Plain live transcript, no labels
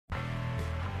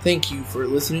Thank you for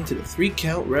listening to the 3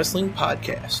 Count Wrestling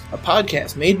Podcast, a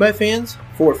podcast made by fans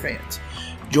for fans.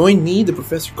 Join me, the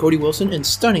Professor Cody Wilson, and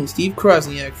stunning Steve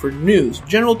Krosniak for news,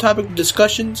 general topic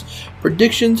discussions,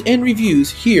 predictions, and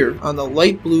reviews here on the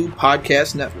Light Blue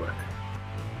Podcast Network.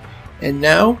 And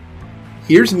now,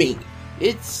 here's me.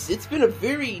 It's been a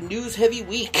very news-heavy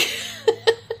week.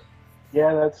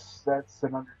 Yeah, that's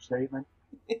an understatement.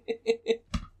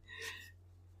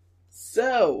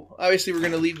 So, obviously we're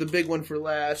going to leave the big one for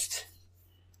last.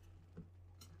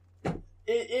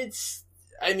 This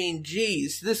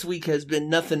week has been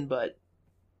nothing but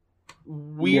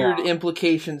weird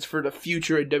implications for the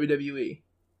future of WWE.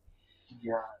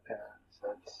 Yeah,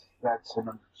 that's an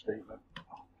understatement.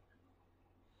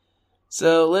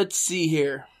 So, let's see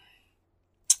here.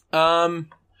 Our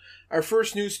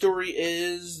first news story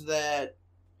is that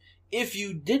if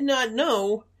you did not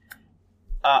know,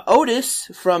 Otis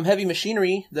from Heavy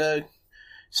Machinery, the,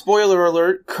 spoiler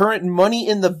alert, current Money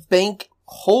in the Bank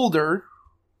holder.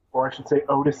 Or I should say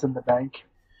Otis in the Bank.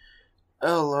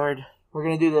 Oh, Lord. We're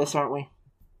going to do this, aren't we?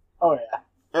 Oh, yeah.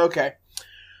 Okay.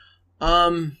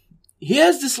 He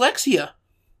has dyslexia.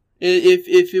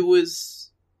 If it was,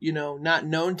 not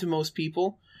known to most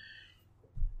people.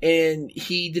 And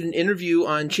he did an interview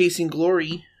on Chasing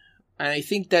Glory. And I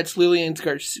think that's Lillian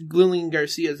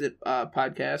Garcia's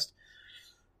podcast.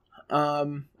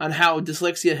 On how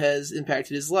dyslexia has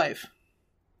impacted his life.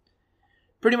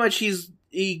 Pretty much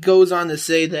he goes on to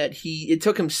say that it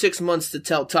took him 6 months to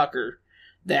tell Tucker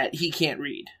that he can't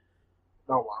read.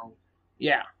 Oh, wow.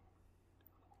 Yeah.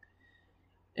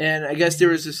 And I guess there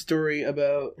was a story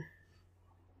about...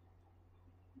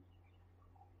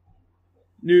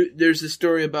 There's a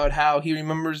story about how he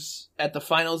remembers at the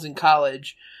finals in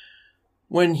college...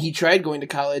 When he tried going to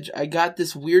college, I got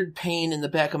this weird pain in the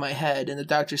back of my head, and the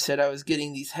doctor said I was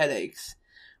getting these headaches.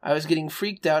 I was getting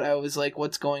freaked out. I was like,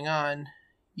 what's going on?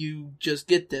 You just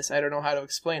get this. I don't know how to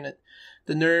explain it.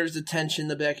 The nerves, the tension in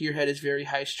the back of your head is very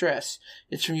high stress.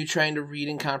 It's from you trying to read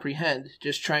and comprehend,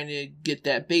 just trying to get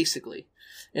that basically.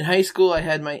 In high school, I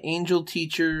had my angel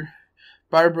teacher,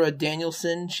 Barbara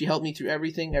Danielson. She helped me through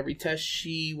everything, every test.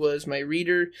 She was my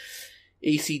reader.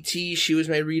 ACT, she was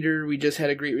my reader. We just had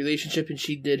a great relationship, and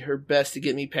she did her best to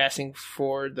get me passing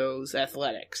for those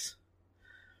athletics.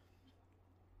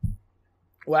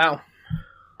 Wow.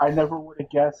 I never would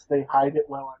have guessed they hide it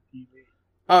well on TV.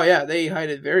 Oh yeah, they hide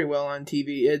it very well on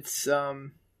TV. It's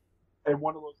And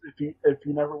one of those, if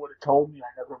you never would have told me,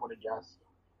 I never would have guessed.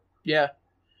 Yeah.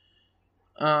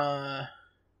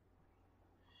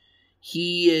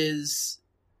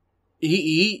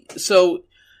 So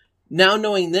now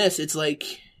knowing this, it's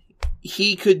like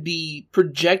he could be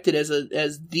projected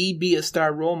as be a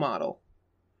star role model.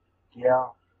 Yeah.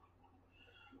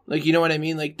 Like, you know what I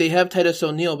mean? Like, they have Titus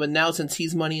O'Neil, but now since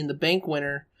he's Money in the Bank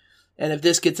winner, and if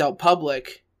this gets out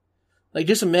public, like,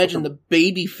 just imagine the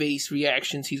babyface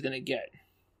reactions he's going to get.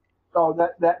 Oh,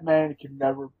 that man can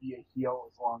never be a heel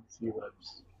as long as he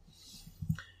lives.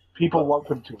 People love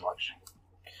him too much.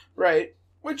 Right.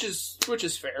 Which is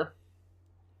fair.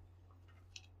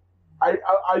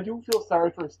 I do feel sorry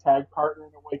for his tag partner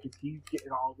in a way because he's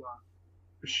getting all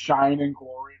the shine and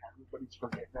glory and everybody's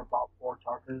forgetting about poor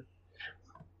Tucker.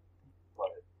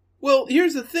 Well,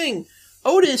 here's the thing.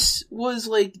 Otis was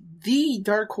like the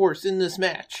dark horse in this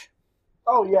match.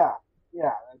 Oh, yeah.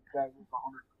 Yeah, that was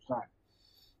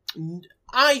 100%.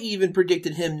 I even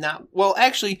predicted him not... Well,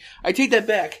 actually, I take that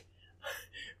back.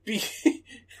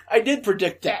 I did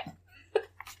predict that.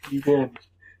 You did.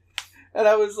 And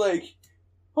I was like...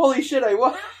 Holy shit, I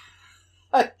won.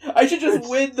 I should just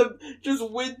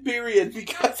win period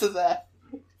because of that.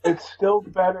 It's still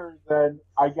better than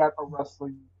I got a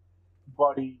wrestling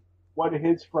buddy. One of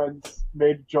his friends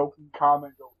made a joking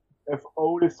comment, if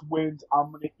Otis wins,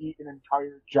 I'm going to eat an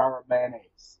entire jar of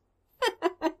mayonnaise.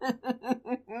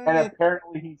 And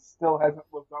apparently he still hasn't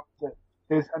lived up to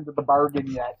his end of the bargain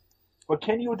yet. But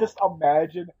can you just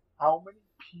imagine how many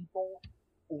people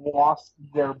lost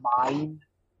their mind?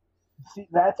 See,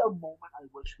 that's a moment I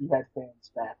wish we had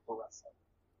fans back for wrestling.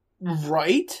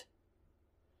 Right?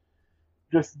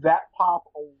 Just that pop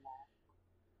alone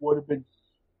would have been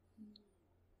huge.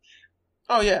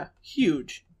 Oh, yeah.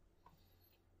 Huge.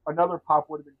 Another pop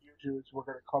would have been huge, which we're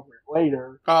going to cover it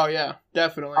later. Oh, yeah.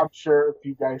 Definitely. I'm sure if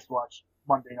you guys watch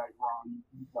Monday Night Raw,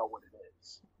 you know what it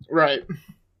is. Right.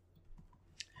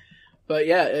 But,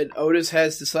 yeah, Otis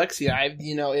has dyslexia.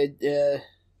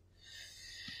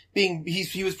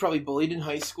 He was probably bullied in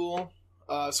high school,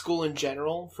 school in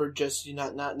general, for just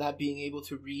not being able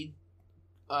to read.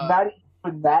 Not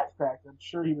even that fact. I'm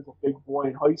sure he was a big boy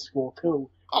in high school too.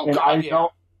 Oh, and God, I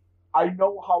know I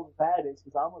know how that is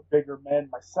because I'm a bigger man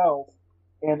myself,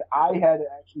 and I had to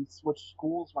actually switch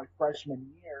schools my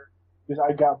freshman year because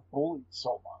I got bullied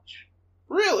so much.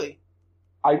 Really?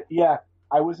 I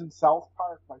was in South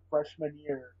Park my freshman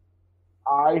year.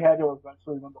 I had to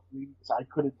eventually end up leaving because I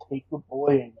couldn't take the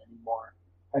bullying anymore,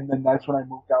 and then that's when I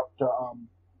moved out to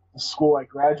the school I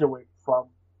graduated from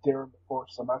during the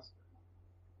fourth semester.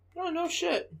 Oh, no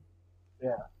shit.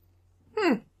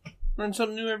 Yeah. Learn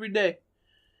something new every day.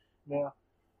 Yeah.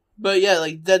 But yeah,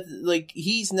 like that, like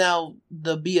he's now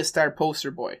the Be a Star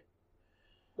poster boy.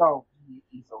 Oh,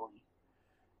 easily.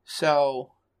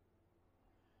 So,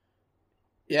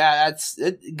 yeah, that's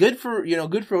good for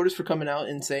Otis for coming out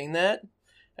and saying that.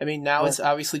 I mean, now it's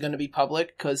obviously going to be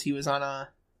public because he was on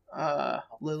a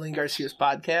Lillian Garcia's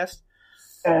podcast.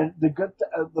 And the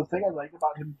thing I like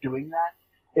about him doing that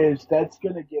is that's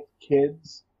going to give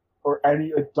kids or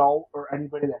any adult or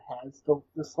anybody that has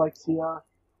dyslexia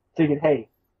thinking, hey,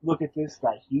 look at this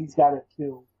guy. He's got it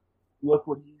too. Look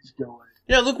what he's doing.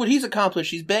 Yeah, look what he's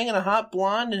accomplished. He's banging a hot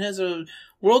blonde and has a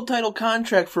world title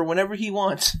contract for whenever he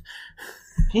wants.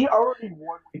 He already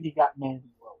won when he got Mandy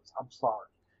Rose. I'm sorry.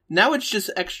 Now it's just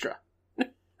extra.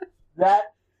 That's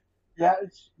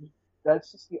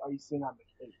just the icing on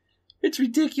the cake. It's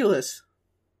ridiculous.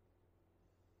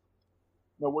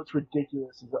 No, what's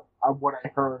ridiculous is what I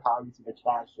heard how he's going to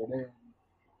cash it in,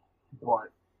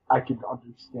 but I can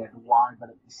understand why. But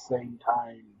at the same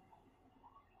time,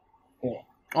 yeah.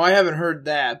 Oh, I haven't heard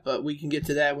that, but we can get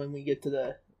to that when we get to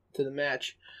the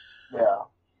match. Yeah.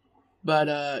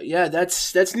 But yeah,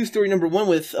 that's news story number one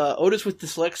with Otis with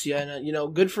dyslexia,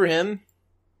 and good for him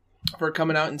for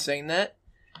coming out and saying that.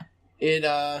 It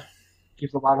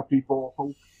gives a lot of people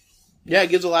hope. Yeah,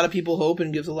 it gives a lot of people hope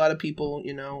and gives a lot of people,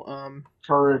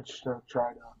 courage to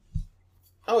try to.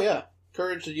 Oh yeah,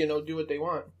 courage to do what they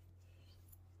want.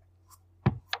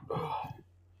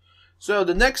 So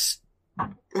the next,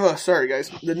 sorry guys,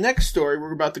 the next story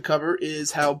we're about to cover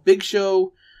is how Big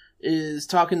Show is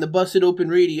talking to Busted Open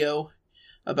Radio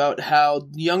about how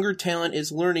younger talent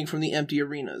is learning from the empty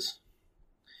arenas.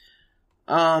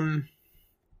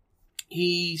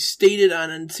 He stated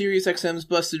on Sirius XM's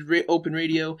Busted Open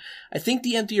Radio, I think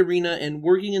the empty arena and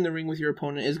working in the ring with your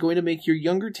opponent is going to make your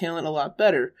younger talent a lot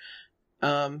better.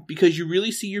 Because you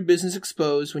really see your business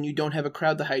exposed when you don't have a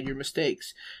crowd to hide your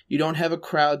mistakes. You don't have a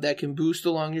crowd that can boost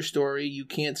along your story. You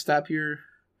can't stop your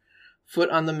foot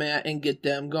on the mat and get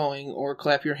them going, or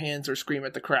clap your hands or scream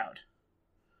at the crowd.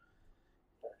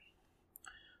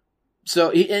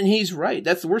 So, and he's right.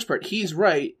 That's the worst part. He's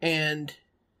right, and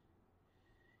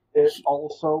it's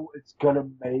going to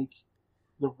make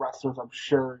the wrestlers, I'm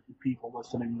sure the people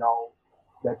listening know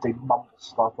that they mumble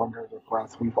stuff under their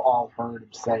breath. We've all heard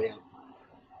him say it.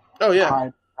 Oh, yeah. Time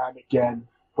and time again.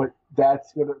 But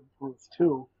that's going to improve,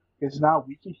 too, because now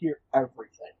we can hear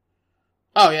everything.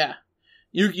 Oh, yeah.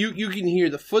 You can hear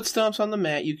the foot stomps on the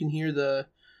mat. You can hear the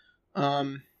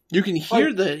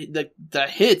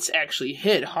hits actually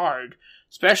hit hard,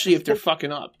 especially if they're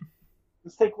fucking up.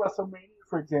 Let's take WrestleMania,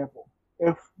 for example.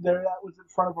 If that was in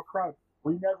front of a crowd,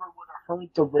 we never would have heard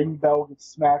the ring bell get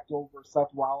smacked over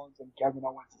Seth Rollins and Kevin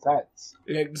Owens' heads.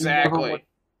 Exactly.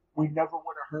 We never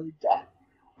would have heard that.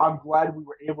 I'm glad we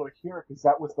were able to hear it because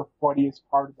that was the funniest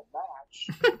part of the match.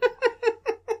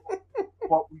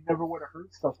 But we never would have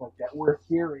heard stuff like that. We're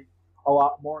hearing a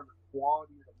lot more, and the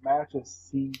quality of the matches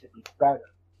seem to be better.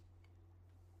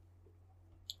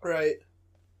 Right.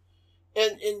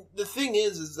 And the thing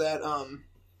is that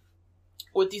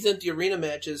with these empty arena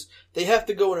matches, they have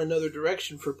to go in another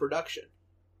direction for production.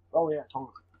 Oh yeah,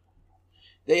 totally.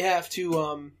 They have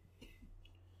to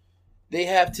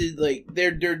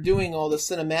they're doing all the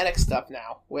cinematic stuff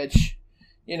now, which,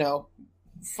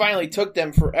 finally took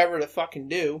them forever to fucking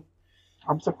do.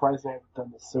 I'm surprised they haven't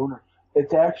done this sooner.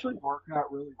 It's actually working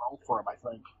out really well for him, I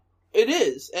think. It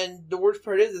is, and the worst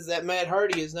part is that Matt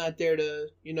Hardy is not there to,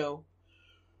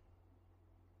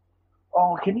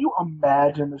 Oh, can you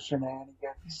imagine the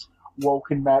shenanigans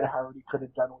Woken Matt Hardy could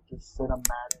have done with this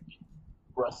cinematic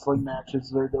wrestling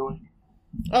matches they're doing?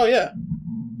 Oh, yeah.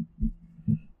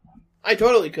 I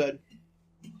totally could.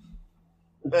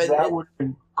 That would have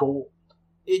been gold.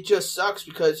 It just sucks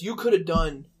because you could have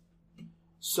done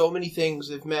so many things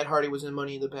if Matt Hardy was in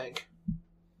Money in the Bank.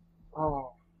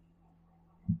 Oh.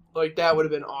 Like, that would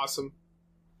have been awesome.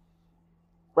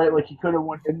 Right, like he could have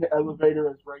went in the elevator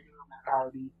as regular Matt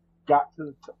Hardy, got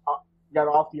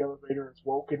off the elevator as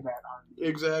Woken Matt Hardy.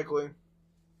 Exactly.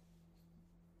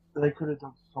 They could have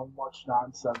done so much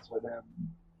nonsense with him.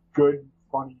 Good,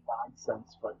 funny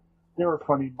nonsense, but there were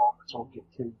funny moments we'll get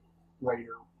to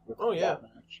later with that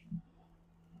match.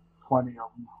 Plenty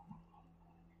of them.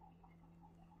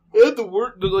 And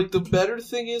the better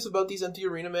thing is about these empty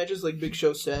arena matches, like Big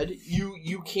Show said,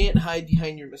 you can't hide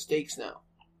behind your mistakes now.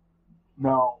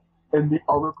 No. And the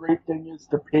other great thing is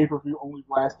the pay-per-view only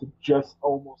lasted just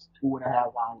almost 2.5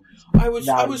 hours. I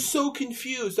was so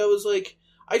confused. I was like,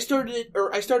 I started it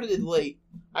late.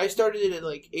 I started it at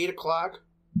like 8 o'clock.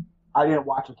 I didn't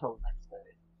watch it till the next day.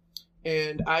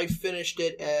 And I finished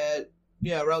it at,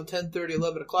 around 10:30,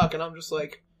 11 o'clock, and I'm just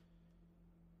like,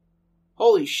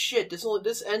 holy shit,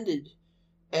 this ended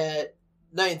at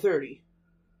 9:30.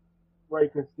 Right,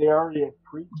 because they already had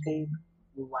pre-taped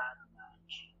the ladder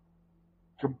match,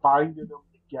 combined them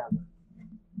together.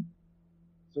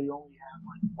 So you only have,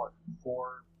 4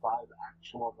 or 5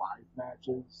 actual live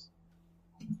matches.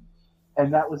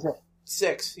 And that was it.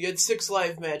 6. You had 6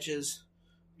 live matches,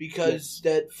 because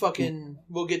that fucking...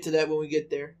 We'll get to that when we get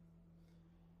there.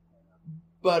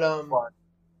 But,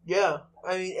 yeah.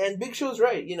 I mean, and Big Show's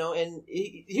right, and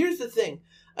here's the thing.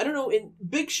 I don't know, in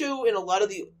Big Show and a lot of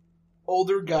the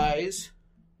older guys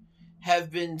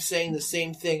have been saying the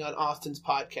same thing on Austin's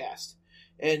podcast.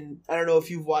 And I don't know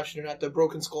if you've watched it or not, the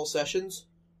Broken Skull Sessions.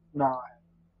 No.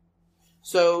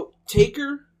 So,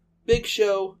 Taker, Big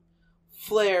Show,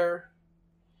 Flair,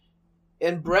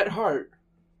 and Bret Hart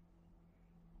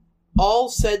all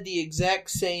said the exact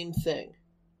same thing.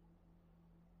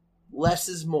 Less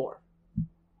is more.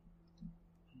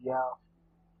 Yeah.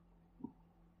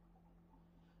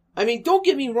 I mean, don't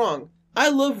get me wrong. I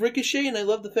love Ricochet, and I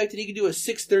love the fact that he can do a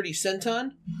 630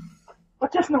 senton.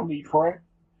 But there's no need for it.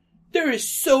 There is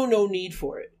so no need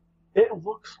for it. It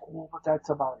looks cool, but that's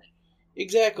about it.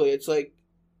 Exactly. It's like...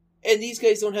 And these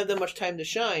guys don't have that much time to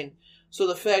shine. So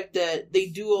the fact that they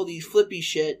do all these flippy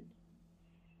shit...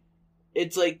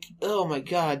 It's like, oh my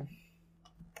god.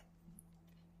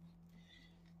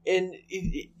 And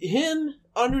him,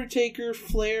 Undertaker,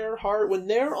 Flair, Hart, when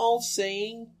they're all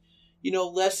saying,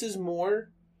 less is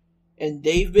more, and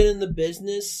they've been in the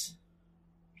business,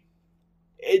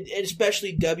 and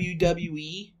especially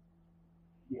WWE,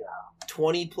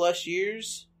 20 plus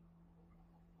years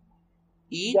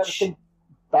each. You gotta think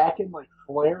back in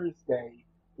Flair's day,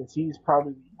 because he's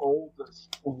probably the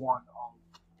oldest one of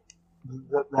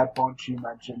that bunch you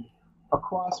mentioned. A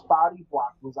cross body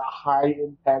block was a high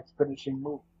impact finishing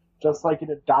move, just like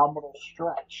an abdominal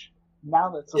stretch. Now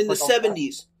that's in the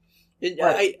 70s.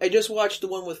 Right. I just watched the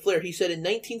one with Flair. He said in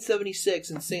 1976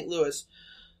 in St. Louis,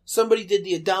 somebody did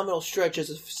the abdominal stretch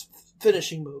as a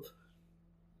finishing move.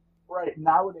 Right.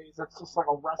 Nowadays, that's just like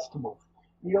a rest move.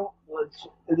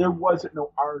 There wasn't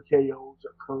no RKOs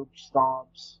or curb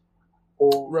stomps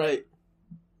or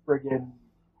friggin'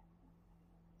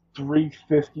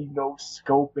 350 no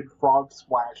scope and frog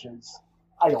splashes.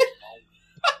 I don't know.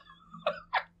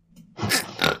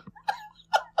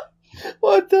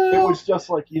 What the hell? It was just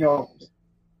like,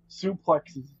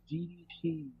 suplexes,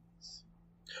 DDTs.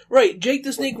 Right, Jake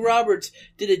the Snake Roberts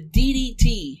did a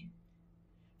DDT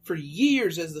for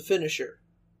years as the finisher.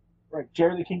 Right,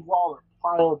 Jerry the King Lawler,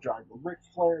 pile driver, Ric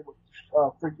Flair with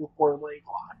figure 4 leg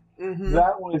lock. Mm-hmm.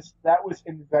 That was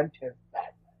inventive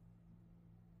back then.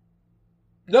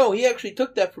 No, he actually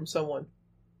took that from someone.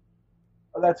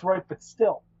 Oh, that's right, but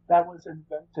still, that was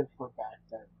inventive for back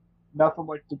then. Nothing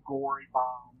like the Gory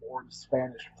Bomb or the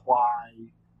Spanish Fly.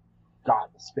 God,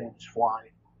 the Spanish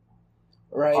Fly.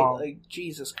 Right,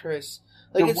 Jesus Christ.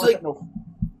 There wasn't no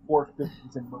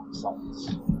 450s and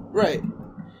moonsaults. Right.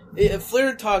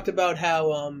 Flair talked about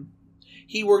how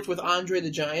he worked with Andre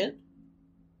the Giant.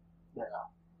 Yeah.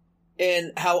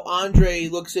 And how Andre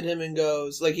looks at him and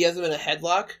goes, he has him in a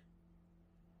headlock.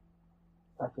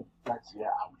 That's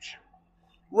ouch.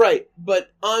 Right,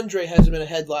 but Andre has him in a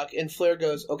headlock, and Flair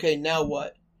goes, okay, now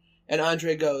what? And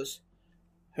Andre goes,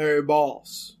 hey,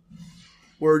 boss,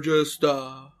 we're just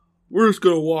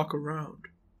gonna walk around.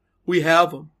 We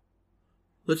have him.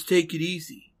 Let's take it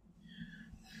easy.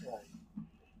 Right.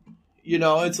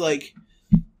 It's like,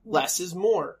 less is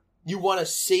more. You want to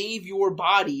save your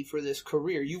body for this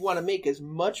career. You want to make as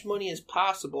much money as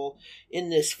possible in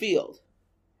this field.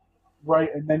 Right,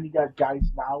 and then you got guys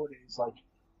nowadays like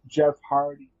Jeff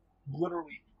Hardy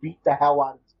literally beat the hell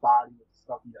out of his body with the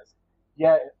stuff he does.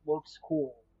 Yeah, it looks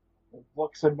cool. It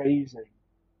looks amazing.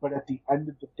 But at the end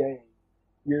of the day,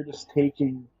 you're just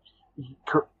taking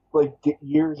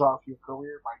years off your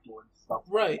career by doing stuff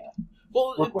right. like that.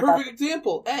 Well, perfect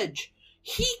example, Edge.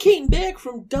 He came back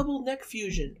from double neck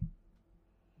fusion.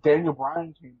 Daniel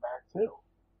Bryan came back too.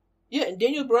 Yeah, and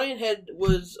Daniel Bryan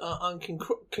was on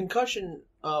concussion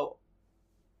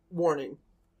warning.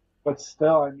 But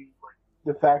still, I mean,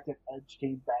 the fact that Edge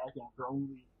came back after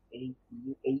only 9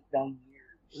 years.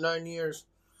 9 years.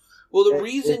 Well, the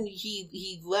reason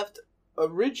he left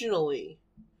originally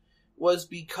was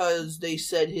because they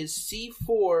said his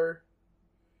C4...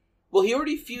 Well, he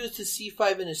already fused his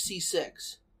C5 and his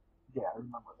C6. Yeah, I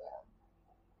remember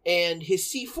that. And his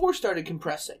C4 started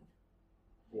compressing.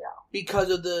 Yeah.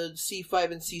 Because of the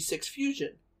C5 and C6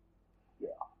 fusion. Yeah.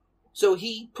 So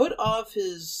he put off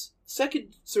his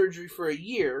second surgery for a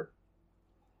year.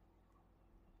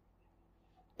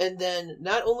 And then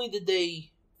not only did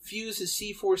they fuse his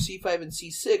C4, C5, and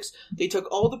C6, they took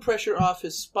all the pressure off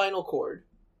his spinal cord.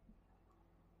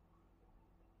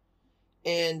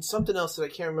 And something else that I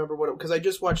can't remember what it was, because I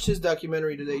just watched his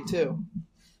documentary today, too.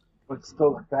 But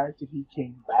still, the fact that he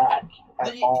came back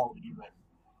at all, even.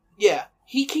 Yeah,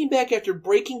 he came back after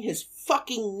breaking his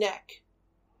fucking neck.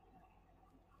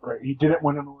 Right, he didn't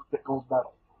win an Olympic gold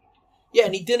medal. Yeah,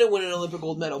 and he didn't win an Olympic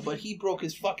gold medal, but he broke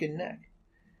his fucking neck.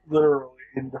 Literally,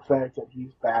 in the fact that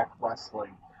he's back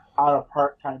wrestling on a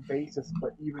part-time basis,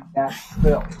 but even that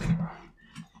still.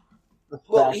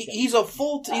 Well, he's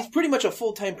pretty much a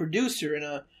full-time producer and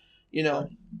a,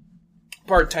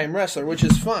 part-time wrestler, which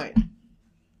is fine.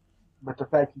 But the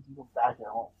fact he's even back at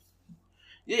home.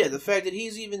 Yeah, the fact that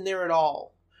he's even there at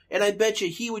all. And I bet you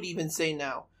he would even say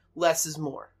now, less is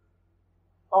more.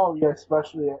 Oh, yeah,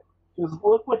 especially because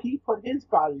look what he put his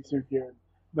body through during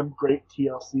them great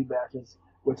TLC matches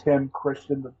with him,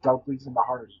 Christian, the Dudleys, and the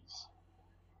Hardys.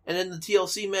 And then the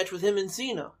TLC match with him and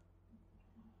Cena.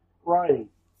 Right.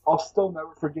 I'll still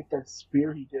never forget that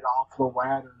spear he did off the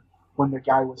ladder when the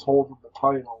guy was holding the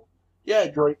title. Yeah.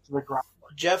 Straight to the ground.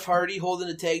 Jeff Hardy holding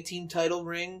the tag team title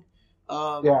ring.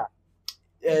 Yeah.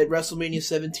 At WrestleMania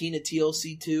 17 at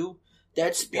TLC 2.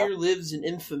 That spear lives in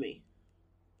infamy.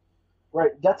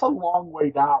 Right. That's a long way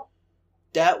down.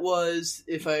 That was,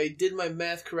 if I did my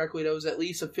math correctly, that was at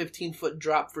least a 15-foot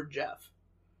drop for Jeff.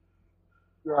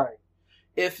 Right.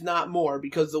 If not more,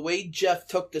 because the way Jeff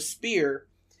took the spear,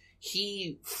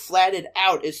 he flatted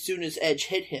out as soon as Edge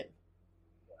hit him.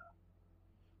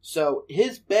 So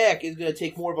his back is going to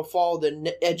take more of a fall than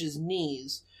Edge's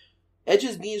knees.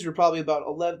 Edge's knees were probably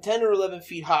about 10 or 11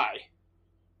 feet high.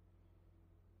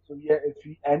 So yeah, if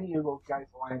any of those guys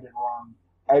landed wrong,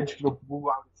 Edge could have blew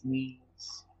out his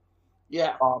knees.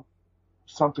 Yeah.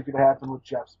 Something could happen with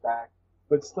Jeff's back.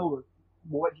 But still,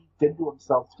 what he did to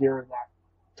himself during that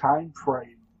time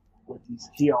frame with these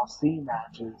TLC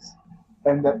matches,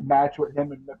 and that match with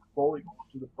him and Mick Foley going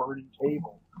to the burning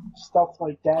table, stuff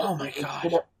like that. Oh my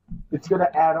God. It's gonna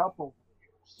add up over the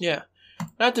years. Yeah.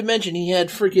 Not to mention he had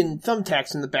freaking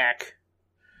thumbtacks in the back.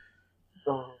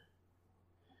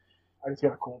 I just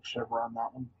got a cold shiver on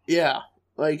that one. Yeah.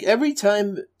 Like, every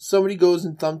time somebody goes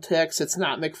in thumbtacks that's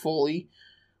not Mick Foley,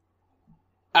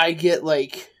 I get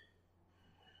like,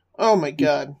 oh my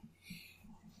God.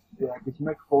 Yeah, because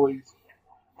Mick Foley's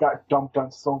got dumped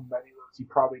on so many of those, he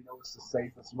probably knows the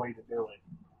safest way to do it.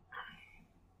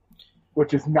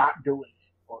 Which is not doing it,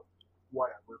 but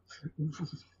whatever.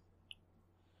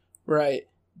 Right.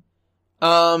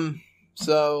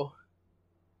 So,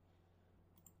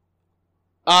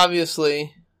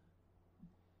 obviously,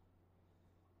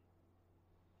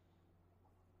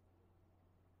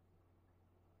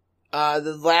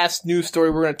 the last news story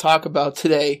we're going to talk about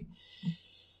today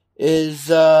is,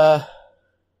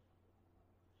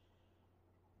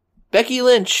 Becky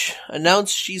Lynch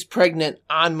announced she's pregnant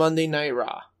on Monday Night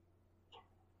Raw.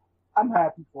 I'm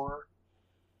happy for her.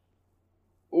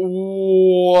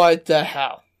 What the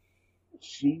hell?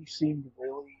 She seemed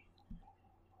really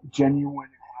genuine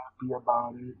and happy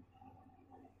about it.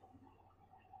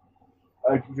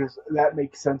 Because that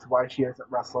makes sense why she hasn't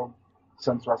wrestled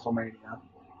since WrestleMania.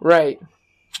 Right.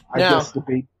 I guess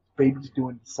the baby's due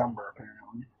in December,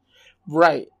 apparently.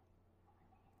 Right.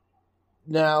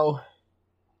 Now,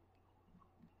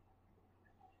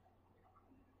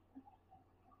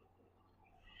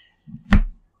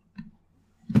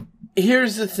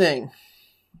 here's the thing.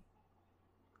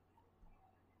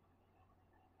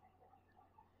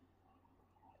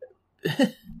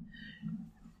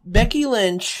 Becky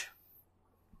Lynch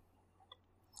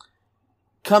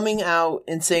coming out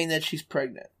and saying that she's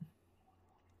pregnant.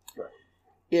 Right.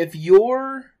 If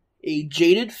you're a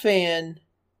jaded fan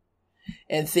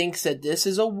and thinks that this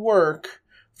is a work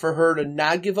for her to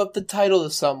not give up the title to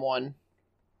someone,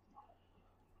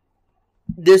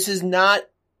 this is not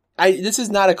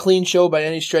a clean show by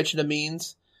any stretch of the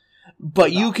means,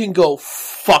 but you can go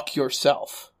fuck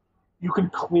yourself. You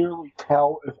can clearly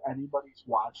tell if anybody's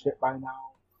watched it by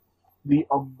now, the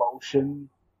emotion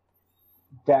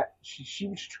that she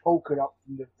was choking up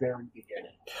from the very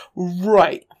beginning.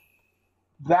 Right.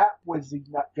 That was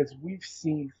because we've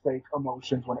seen fake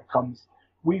emotions when it comes.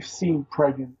 We've seen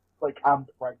pregnant, like I'm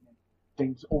pregnant,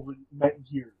 things over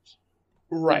years.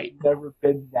 Right. There's never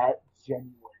been that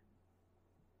genuine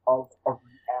of a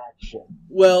reaction.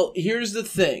 Well, here's the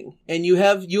thing, and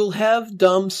you'll have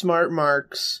dumb, smart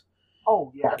marks.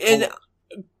 Oh yeah, and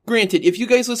granted, if you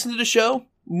guys listen to the show,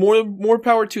 more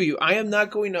power to you. I am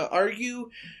not going to argue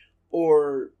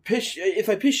or piss. If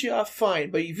I piss you off,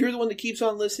 fine. But if you're the one that keeps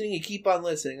on listening, you keep on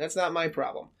listening. That's not my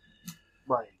problem.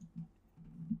 Right.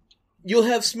 You'll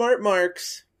have smart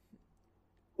marks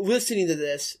listening to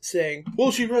this saying,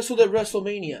 well, she wrestled at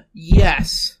WrestleMania.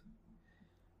 Yes.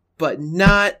 But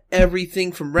not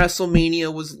everything from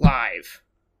WrestleMania was live.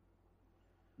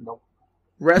 Nope.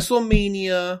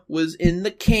 WrestleMania was in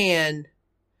the can.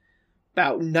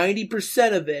 About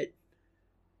 90% of it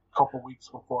a couple weeks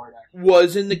before it actually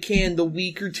was in the can the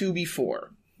week or two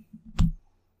before.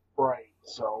 Right.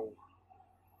 So,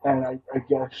 and I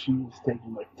guess she was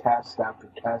taking like test after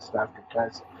test after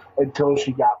test until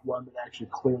she got one that actually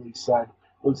clearly said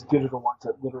those digital ones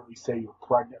that literally say you're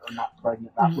pregnant or not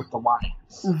pregnant, not with the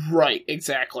lines. Right,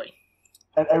 exactly.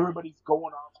 And everybody's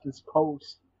going off this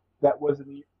post that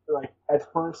wasn't, like,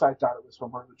 at first I thought it was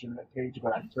from her legitimate page,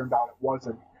 but it turned out it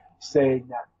wasn't, saying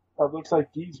that it looks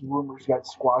like these rumors got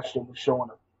squashed and was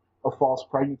showing a false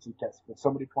pregnancy test, but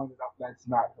somebody pointed out that's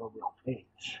not her real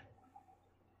page.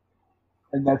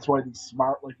 And that's why these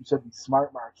smart, like you said, these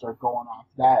smart marks are going off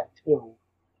that too.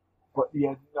 But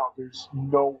yeah, no, there's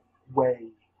no way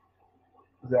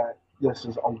that this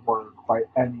is a work by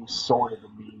any sort of a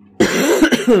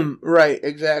means. Right,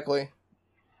 exactly.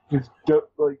 Because,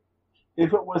 like,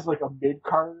 if it was like a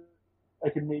mid-card, I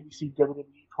could maybe see WWE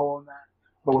pulling that.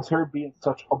 But with her being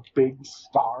such a big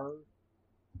star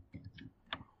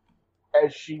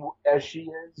as she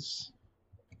is,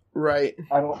 right?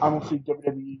 I don't see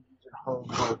WWE using her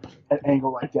for an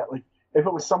angle like that. Like if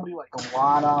it was somebody like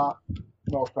Lana,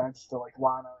 no offense to like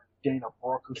Lana or Dana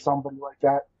Brooke or somebody like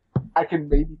that, I can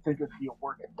maybe think it'd be a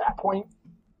work at that point.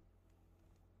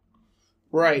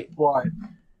 Right. But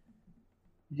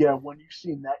yeah, when you've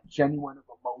seen that genuine of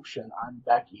emotion on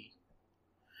Becky.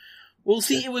 Well,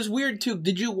 see, it was weird, too.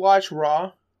 Did you watch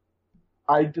Raw?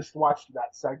 I just watched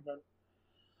that segment.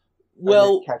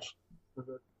 Well,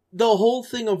 the whole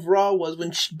thing of Raw was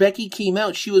when Becky came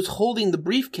out, she was holding the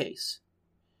briefcase.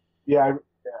 Yeah.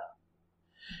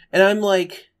 And I'm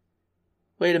like,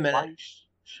 wait a minute.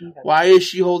 Why is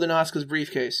she holding Asuka's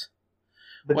briefcase?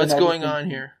 What's going on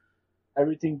here?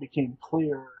 Everything became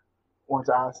clear once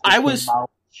Asuka came out.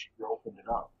 She opened it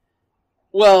up.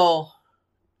 Well,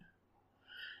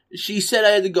 she said I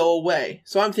had to go away.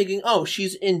 So I'm thinking, oh,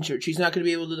 she's injured. She's not going to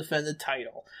be able to defend the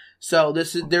title. So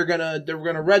they're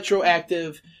gonna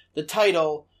retroactive the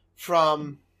title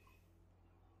from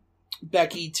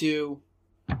Becky to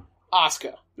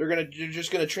Asuka. They're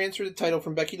just gonna transfer the title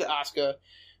from Becky to Asuka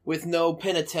with no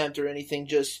pin attempt or anything.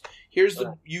 Just here's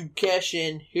you cash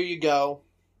in. Here you go.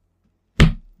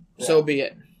 Yeah. So be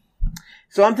it.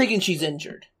 So I'm thinking she's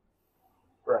injured.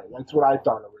 Right. That's what I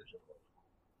thought originally.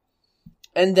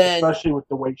 And then, especially with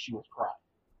the way she was crying.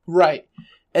 Right.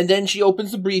 And then she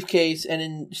opens the briefcase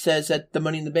and says that the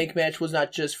Money in the Bank match was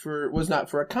not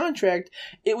for a contract,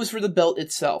 it was for the belt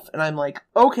itself. And I'm like,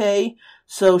 okay,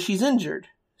 so she's injured.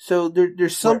 So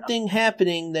there's something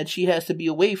happening that she has to be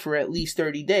away for at least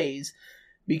 30 days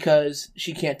because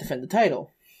she can't defend the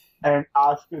title. And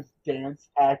Asuka's dance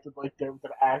acted like there was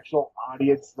an actual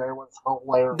audience there was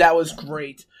hilarious. That was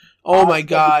great. Oh my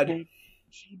god.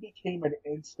 She became an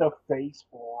Insta face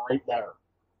right there.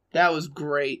 That was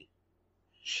great.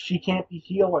 She can't be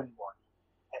heel anymore.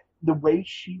 The way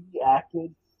she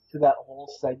reacted to that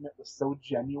whole segment was so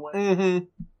genuine. Mm-hmm.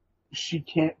 She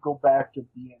can't go back to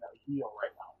being a heel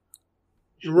right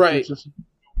now. Right. Just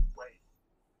way.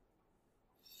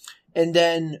 And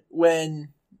then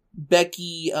when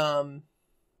Becky,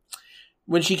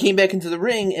 when she came back into the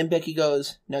ring and Becky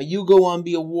goes, now you go on,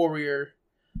 be a warrior.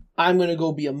 I'm going to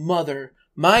go be a mother.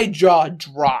 My jaw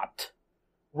dropped.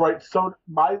 Right, so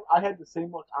I had the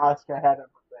same look Asuka had on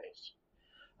her face.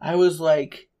 I was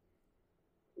like,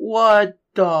 what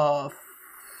the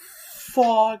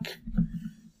fuck?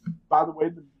 By the way,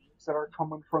 the memes that are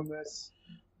coming from this...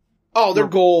 Oh, they're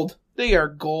gold. They are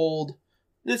gold.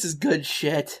 This is good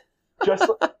shit. Just,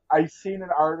 I seen an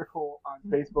article on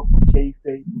Facebook from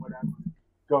Kayfabe, whatever,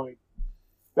 going,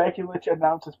 Becky Lynch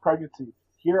announces pregnancy.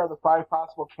 Here are the 5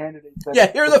 possible candidates.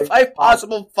 Here are the 5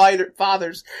 possible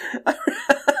fathers.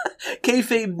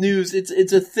 Kayfabe news.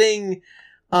 It's a thing.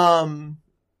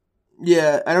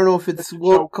 Yeah, I don't know if it's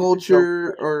woke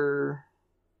culture or.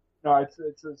 No, it's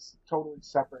a totally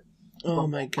separate. Oh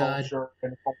my god! Culture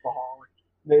and alcoholic.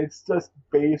 It's just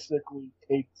basically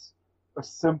takes a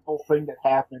simple thing that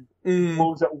happened,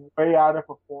 blows it way out of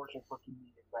proportion for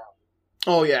comedic value.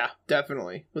 Oh, yeah,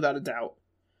 definitely. Without a doubt.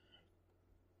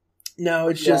 No,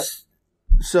 it's just...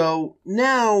 So,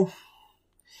 now...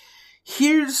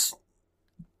 Here's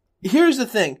the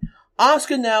thing.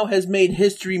 Asuka now has made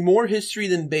more history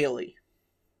than Bayley.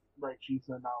 Right, she's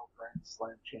a now Grand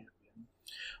Slam champion.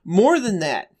 More than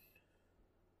that.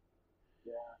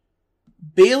 Yeah.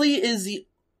 Bayley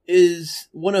is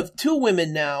one of 2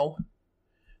 women now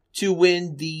to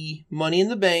win the Money in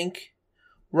the Bank,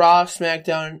 Raw,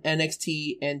 SmackDown,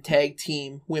 NXT, and Tag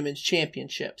Team Women's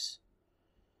Championships.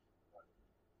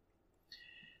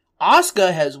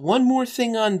 Asuka has one more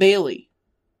thing on Bayley.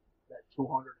 That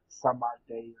 200 some odd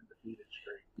day undefeated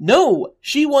streak. No,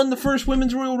 she won the first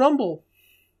Women's Royal Rumble.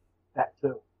 That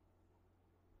too.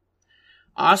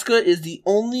 Asuka is the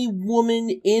only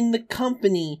woman in the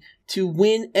company to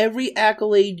win every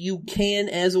accolade you can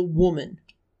as a woman.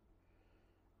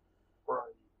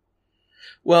 Right.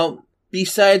 Well,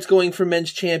 besides going for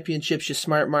men's championships, you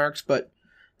smart marks, but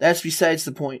that's besides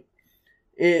the point.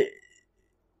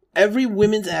 Every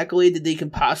women's accolade that they can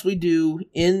possibly do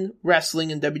in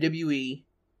wrestling and WWE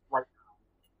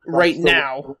right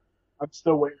now. I'm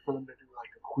still waiting for them to do like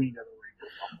a Queen of the Ring or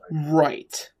something.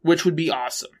 Right. Which would be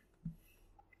awesome.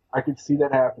 I could see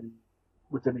that happening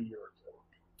within a year or so.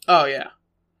 Oh, yeah.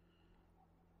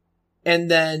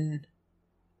 And then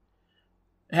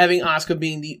having Asuka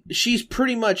being she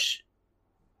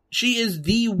is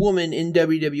the woman in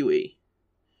WWE.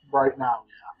 Right now,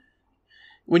 yeah.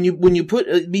 When you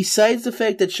put, besides the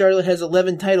fact that Charlotte has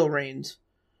 11 title reigns,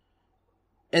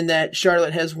 and that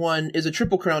Charlotte is a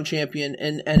Triple Crown champion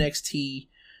in NXT,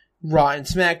 Raw, and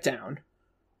SmackDown.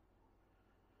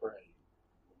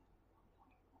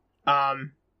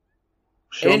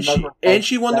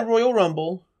 She won the Royal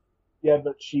Rumble. Yeah,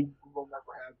 but she will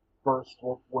never have first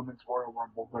Women's Royal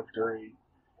Rumble victory.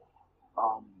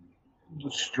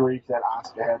 The streak that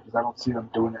Asuka had, because I don't see them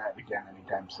doing that again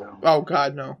anytime soon. Oh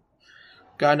God, no!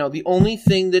 God, no! The only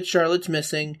thing that Charlotte's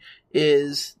missing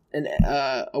is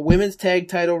a women's tag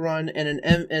title run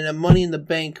and a Money in the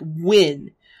Bank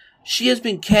win. She has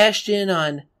been cashed in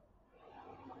on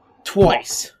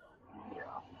twice.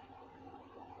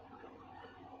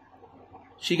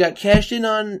 She got cashed in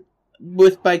on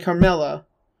by Carmella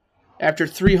after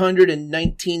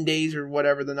 319 days or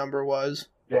whatever the number was.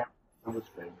 Yeah, it was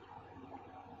big.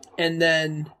 And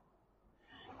then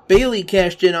Bayley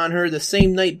cashed in on her the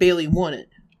same night Bayley won it.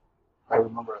 I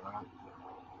remember that.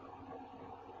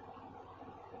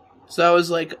 So I was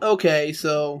like, okay,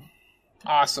 so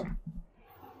awesome.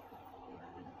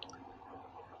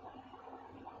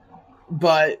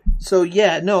 But so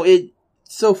yeah, no,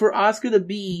 so for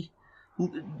Asuka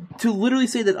to literally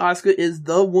say that Asuka is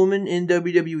the woman in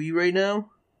WWE right now,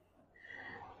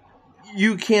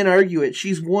 you can't argue it.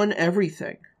 She's won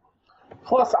everything.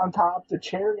 Plus, the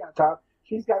cherry on top,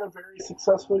 she's got a very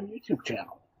successful YouTube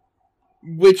channel.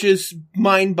 Which is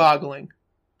mind-boggling.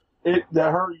 Her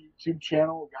YouTube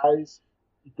channel, guys,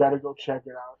 you gotta go check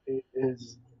it out. It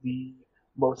is the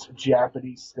most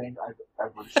Japanese thing I've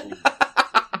ever seen.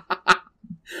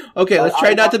 Okay, let's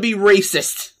try not to be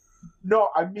racist. No,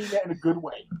 I mean that in a good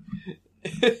way.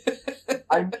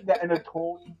 I mean that in a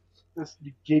tone,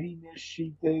 the giddiness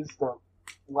she does, the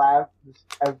laugh, just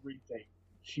everything.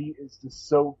 She is just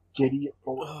so giddy,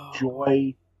 full of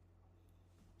joy.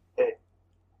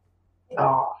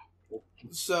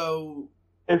 So,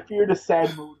 if you're in a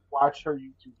sad mood, watch her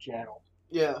YouTube channel.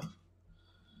 Yeah.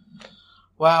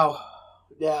 Wow.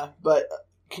 Yeah, but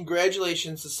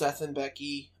congratulations to Seth and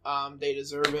Becky. They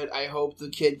deserve it. I hope the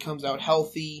kid comes out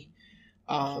healthy.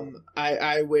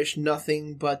 I wish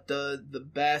nothing but the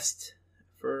best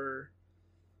for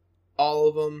all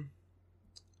of them.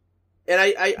 And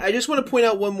I just want to point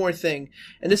out one more thing.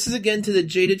 And this is again to the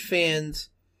jaded fans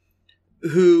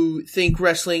who think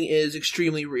wrestling is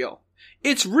extremely real.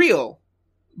 It's real,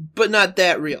 but not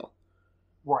that real.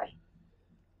 Right.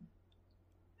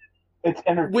 It's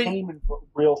entertainment, but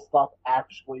real stuff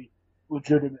actually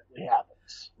legitimately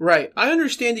happens. Right. I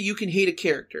understand that you can hate a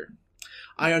character.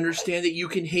 I understand that you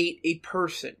can hate a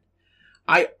person.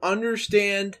 I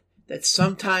understand that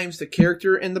sometimes the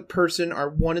character and the person are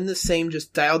one and the same,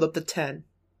 just dialed up to 10.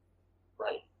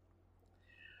 Right.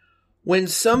 When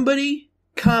somebody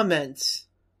comments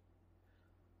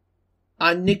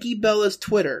on Nikki Bella's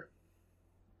Twitter...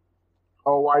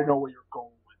 Oh, I know where you're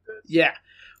going with this. Yeah.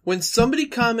 When somebody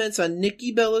comments on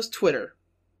Nikki Bella's Twitter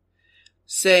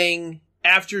saying,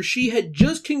 after she had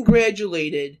just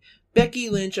congratulated Becky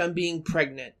Lynch on being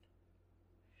pregnant,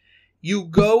 you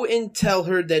go and tell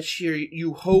her that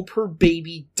you hope her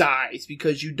baby dies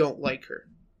because you don't like her.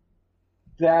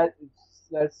 That's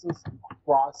just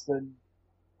crossing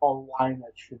a line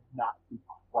that should not be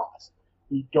crossed.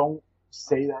 You don't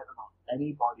say that about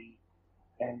anybody,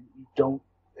 and you don't.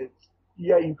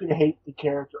 You can hate the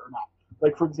character or not.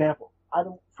 Like, for example,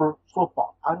 for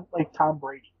football, I don't like Tom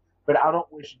Brady, but I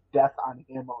don't wish death on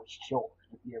him or his children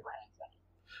if he ever has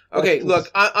that. Okay, look,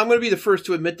 I'm going to be the first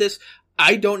to admit this.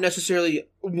 I don't necessarily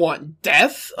want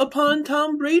death upon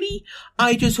Tom Brady.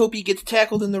 I just hope he gets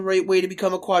tackled in the right way to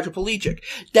become a quadriplegic.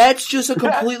 That's just a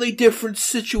completely different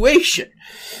situation.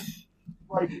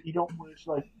 Like, you don't wish,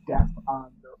 like, death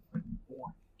on the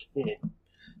unborn kid.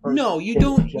 No, you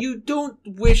don't. You don't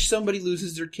wish somebody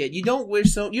loses their kid. You don't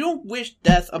wish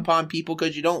death upon people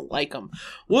because you don't like them.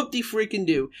 Whoop de freaking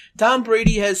do. Tom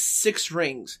Brady has 6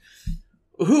 rings.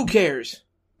 Who cares?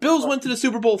 Bills went to the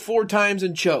Super Bowl 4 times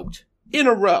and choked in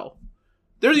a row.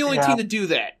 They're the only team to do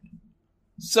that.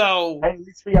 So at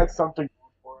least we had something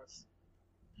for us.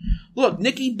 Look,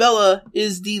 Nikki Bella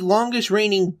is the longest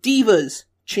reigning Divas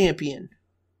champion.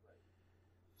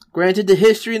 Granted, the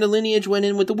history and the lineage went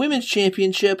in with the Women's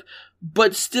Championship,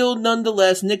 but still,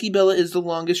 nonetheless, Nikki Bella is the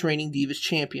longest reigning Divas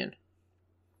champion.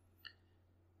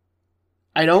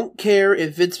 I don't care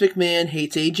if Vince McMahon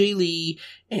hates AJ Lee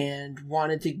and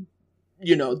wanted to,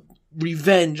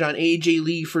 revenge on AJ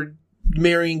Lee for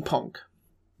marrying Punk.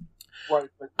 Right,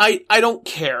 but I don't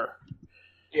care.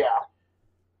 Yeah.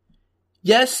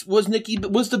 Yes, was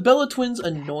the Bella Twins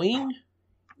annoying?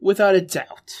 Without a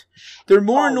doubt. They're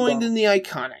more annoying than the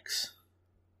Iconics.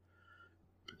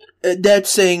 That's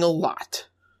saying a lot.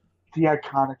 The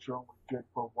Iconics are only good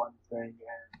for one thing,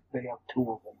 and they have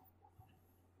 2 of them.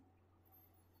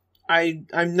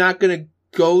 I'm not going to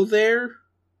go there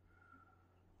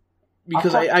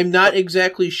because I'm not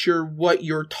exactly sure what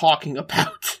you're talking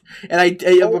about. And I'm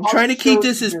trying to keep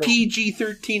this as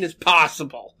PG-13 as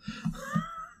possible.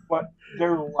 But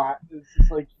their it's just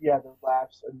like, their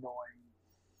laughs annoying.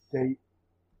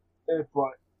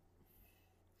 But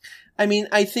I mean,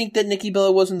 I think that Nikki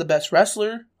Bella wasn't the best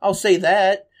wrestler. I'll say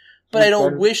that, but I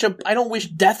don't wish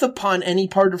death upon any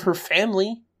part of her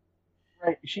family.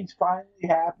 Right, she's finally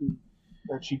happy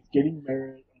that she's getting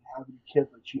married and having a kid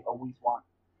that she always wanted.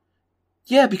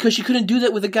 Yeah, because she couldn't do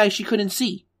that with a guy she couldn't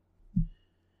see.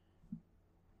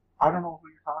 I don't know who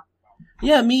you're talking about.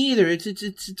 Yeah, me either.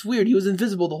 It's weird. He was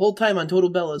invisible the whole time on Total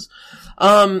Bellas.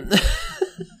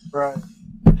 Right.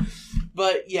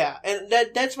 But yeah, and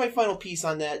that's my final piece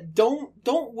on that.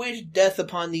 Don't wish death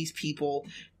upon these people.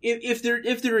 If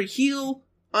they're a heel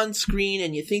on screen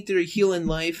and you think they're a heel in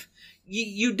life,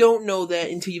 you don't know that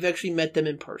until you've actually met them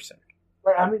in person.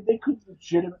 Right. I mean, they could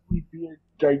legitimately be a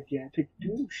gigantic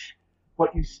douche,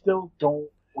 but you still don't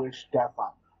wish death on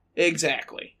them.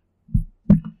 Exactly.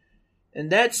 And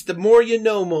that's the more you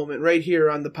know moment right here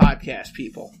on the podcast,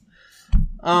 people.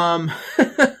 Cue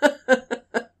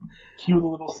the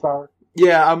little star.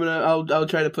 Yeah, I'll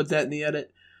try to put that in the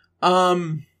edit. But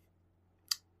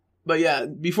yeah,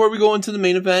 before we go into the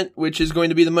main event, which is going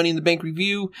to be the Money in the Bank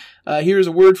review, here's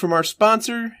a word from our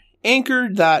sponsor,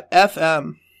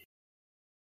 Anchor.fm.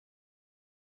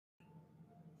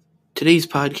 Today's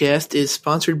podcast is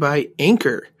sponsored by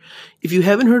Anchor. If you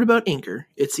haven't heard about Anchor,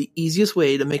 it's the easiest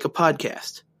way to make a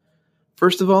podcast.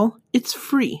 First of all, it's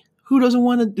free. Who doesn't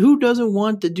want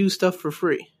to do stuff for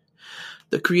free?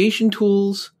 The creation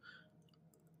tools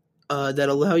that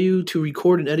allow you to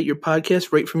record and edit your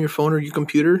podcast right from your phone or your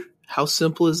computer. How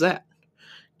simple is that?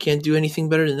 Can't do anything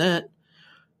better than that.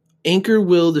 Anchor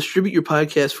will distribute your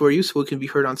podcast for you so it can be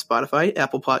heard on Spotify,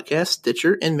 Apple Podcasts,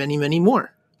 Stitcher, and many, many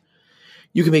more.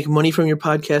 You can make money from your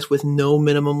podcast with no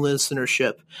minimum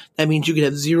listenership. That means you could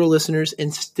have 0 listeners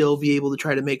and still be able to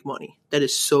try to make money. That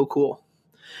is so cool.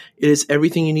 It is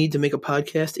everything you need to make a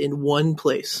podcast in one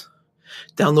place.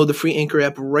 Download the free Anchor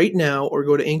app right now or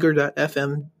go to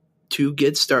Anchor.fm to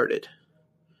get started.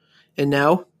 And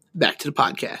now, back to the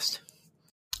podcast.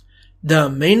 The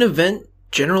main event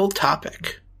general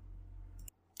topic.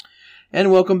 And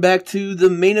welcome back to the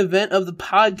main event of the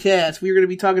podcast. We're going to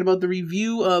be talking about the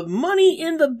review of Money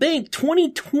in the Bank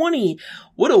 2020.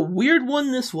 What a weird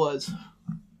one this was.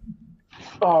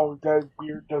 Oh, that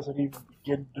weird doesn't even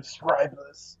begin to describe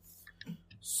this.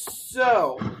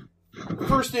 So,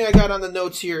 first thing I got on the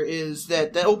notes here is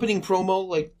that the opening promo,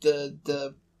 like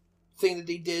the thing that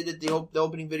they did at the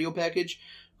opening video package,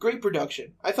 great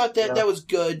production. I thought that was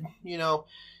good.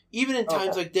 Even in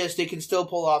times like this, they can still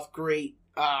pull off great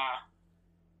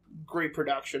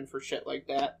production for shit like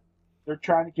that. They're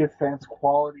trying to give fans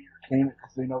quality entertainment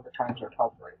because they know the times are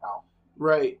tough right now.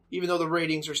 Right. Even though the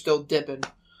ratings are still dipping.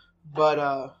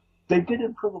 But, they did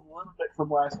improve a little bit from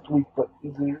last week, but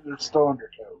they're still under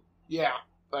 2. Yeah,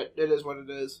 but it is what it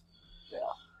is. Yeah.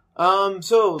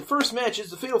 So first match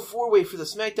is the Fatal 4-Way for the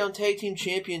SmackDown Tag Team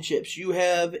Championships. You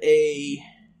have a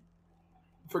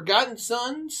Forgotten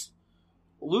Sons,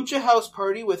 Lucha House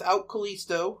Party without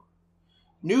Kalisto,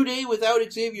 New Day without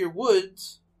Xavier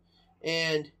Woods,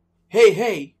 and hey,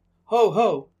 hey, ho,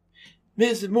 ho,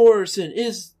 Miz Morrison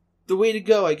is the way to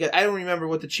go. I guess I don't remember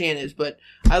what the chant is, but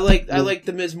I like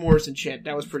the Miz Morrison chant.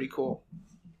 That was pretty cool.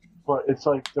 But it's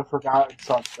like the Forgotten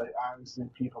Sons. Honestly,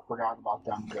 people forgot about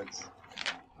them because,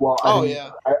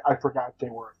 I forgot they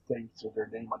were a thing, so their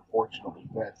name unfortunately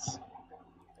fits.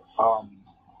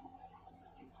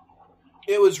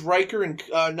 It was Riker and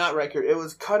not Riker. It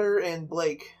was Cutter and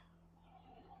Blake.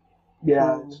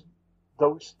 Yeah,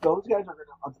 those guys are gonna,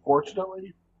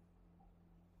 unfortunately,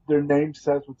 their name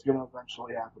says what's gonna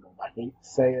eventually happen. I hate to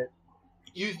say it.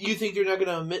 You think they're not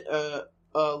gonna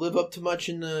live up to much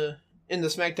in the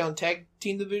SmackDown Tag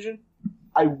Team division?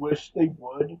 I wish they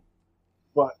would,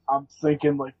 but I'm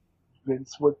thinking like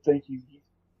Vince would think he's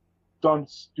done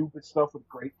stupid stuff with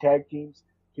great tag teams.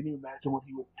 Can you imagine what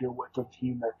he would do with a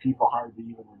team that people hardly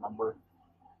even remember?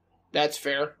 That's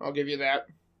fair. I'll give you that.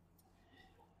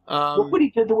 Look what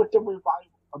he did with the Revival.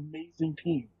 Amazing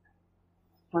team.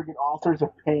 Friggin' Authors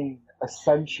of Pain,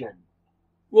 Ascension.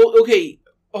 Well, okay,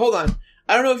 hold on.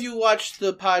 I don't know if you watched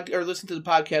the or listened to the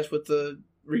podcast with the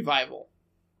Revival.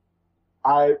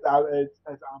 It's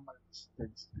on my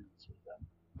things to do with them.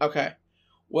 Okay.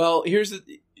 Well, here's a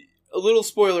little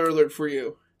spoiler alert for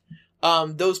you.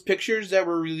 Those pictures that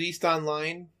were released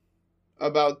online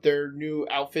about their new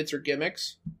outfits or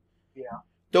gimmicks, yeah,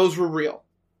 those were real.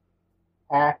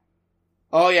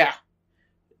 Oh yeah,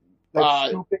 that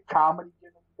stupid comedy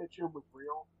gimmick picture was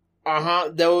real.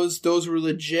 Those were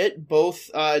legit.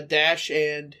 Both Dash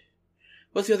and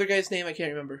what's the other guy's name? I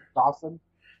can't remember. Dawson.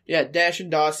 Yeah, Dash and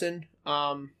Dawson.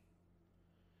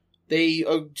 They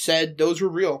said those were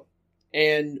real,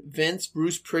 and Vince,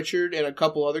 Bruce Pritchard, and a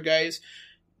couple other guys.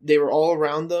 They were all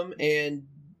around them, and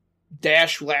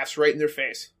Dash laughs right in their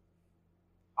face.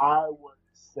 I would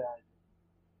have said,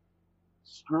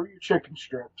 screw your chicken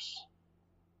strips,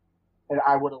 and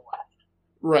I would have laughed.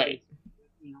 Right.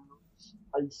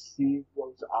 I see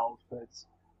those outfits.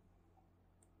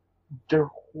 They're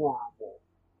horrible.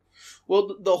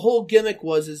 Well, the whole gimmick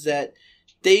is that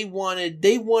they wanted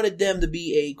them to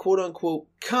be a quote-unquote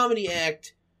comedy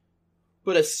act,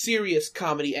 but a serious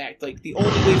comedy act. Like, the only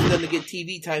way for them to get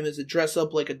TV time is to dress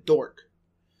up like a dork.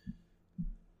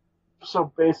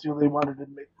 So basically, they wanted to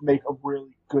make a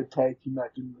really good tag team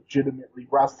that can legitimately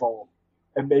wrestle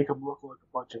and make them look like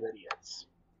a bunch of idiots.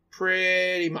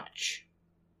 Pretty much.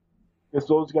 Because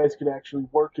those guys could actually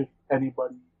work if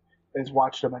anybody has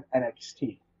watched them on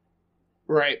NXT.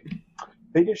 Right.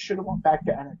 They just should have went back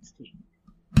to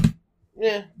NXT.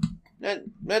 Yeah,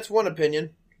 that's one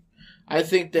opinion. I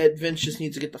think that Vince just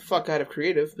needs to get the fuck out of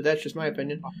creative, but that's just my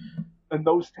opinion. And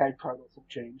those tag titles have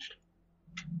changed.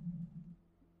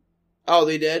 Oh,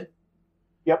 they did?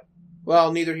 Yep.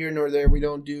 Well, neither here nor there. We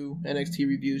don't do NXT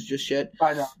reviews just yet.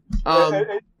 I know.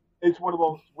 It's one of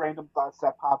those random thoughts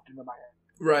that popped into my head.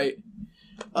 Right.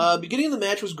 Beginning of the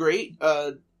match was great.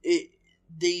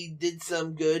 They did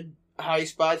some good high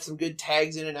spots, some good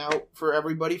tags in and out for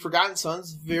everybody. Forgotten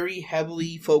Sons, very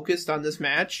heavily focused on this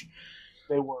match.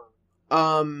 They were.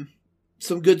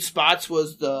 Some good spots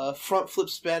was the front flip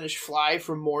Spanish fly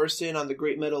from Morrison on the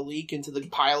Great Metal Leak into the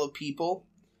pile of people.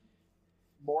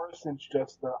 Morrison's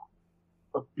just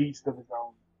a beast of his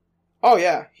own. Oh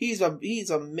yeah, he's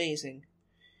amazing.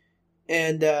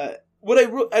 And I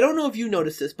don't know if you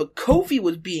noticed this, but Kofi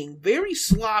was being very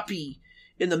sloppy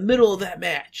in the middle of that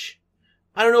match.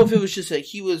 I don't know if it was just like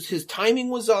his timing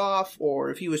was off, or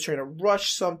if he was trying to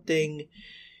rush something.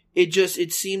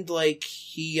 It seemed like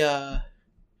he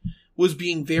was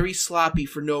being very sloppy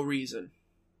for no reason.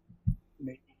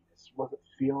 Maybe he just wasn't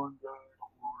feeling good,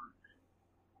 or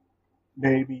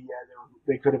maybe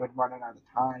they could have been running out of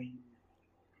time.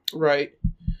 Right.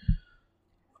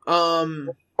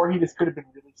 Or he just could have been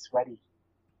really sweaty.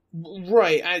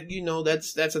 Right.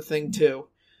 That's a thing too.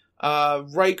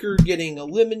 Riker getting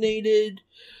eliminated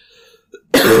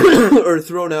or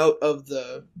thrown out of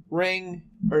the ring,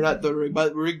 or not the ring,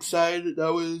 but ring side.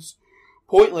 That was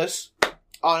pointless.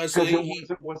 Honestly,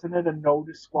 wasn't it a no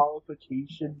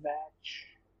disqualification match?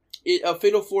 A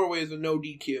Fatal 4-Way is a no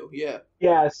DQ. Yeah.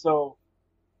 Yeah. So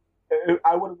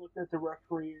I would have looked at the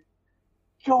referee.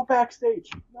 Go backstage.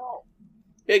 No.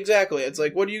 Exactly. It's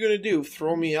like, what are you gonna do?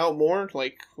 Throw me out more?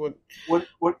 Like what? What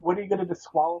are you gonna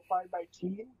disqualify my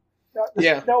team?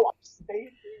 Yeah. No, I'm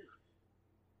staying here.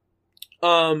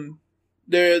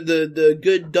 The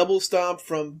good double stomp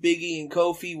from Big E and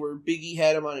Kofi, where Big E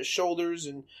had him on his shoulders,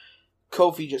 and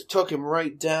Kofi just took him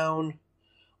right down.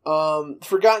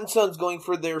 Forgotten Sons going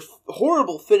for their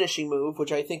horrible finishing move,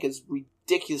 which I think is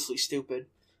ridiculously stupid.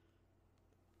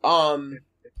 That's all I'm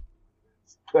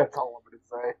going to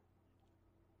say.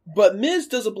 But Miz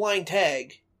does a blind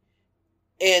tag,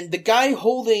 and the guy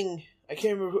holding, I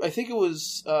can't remember, I think it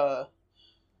was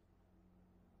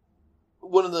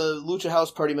one of the Lucha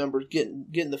House Party members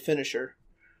getting the finisher.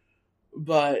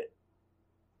 But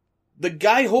the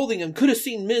guy holding him could have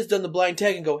seen Miz done the blind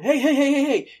tag and go,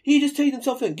 hey, he just tagged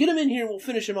himself in. Get him in here and we'll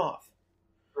finish him off.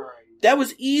 Right. That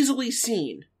was easily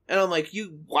seen. And I'm like,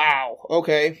 wow,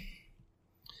 okay.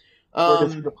 We're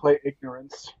just going to play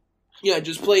ignorance. Yeah,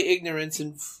 just play ignorance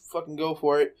and fucking go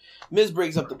for it. Miz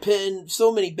breaks up the pin.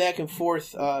 So many back and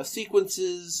forth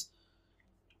sequences.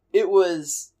 It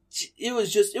was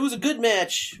a good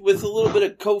match with a little bit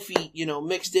of Kofi,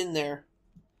 mixed in there.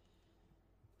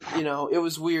 It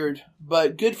was weird,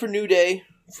 but good for New Day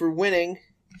for winning.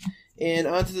 And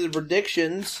onto the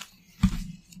predictions.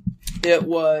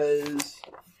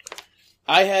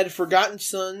 I had Forgotten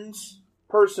Sons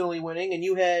personally winning, and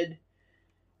you had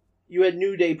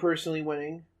New Day personally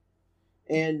winning.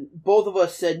 And both of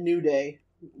us said New Day,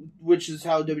 which is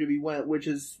how WWE went, which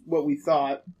is what we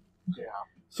thought. Yeah.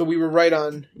 So you were right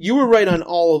on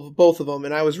both of them,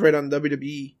 and I was right on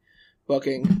WWE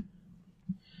booking.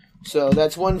 So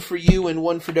that's one for you and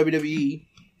one for WWE.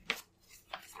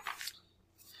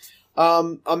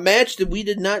 A match that we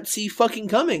did not see fucking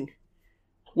coming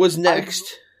was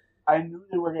next. I knew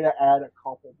they were going to add a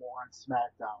couple more on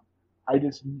SmackDown. I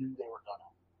just knew they were going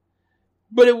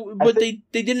to. But they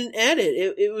didn't add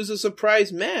it. It was a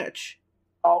surprise match.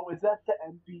 Oh, is that the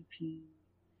MVP?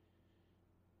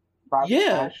 Bobby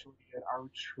Yeah. Lashley and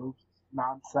R-Truth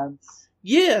nonsense?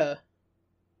 Yeah.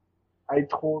 I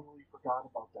totally forgot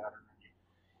about that already.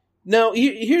 Now,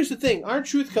 here's the thing.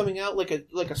 R-Truth coming out like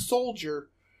a soldier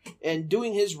and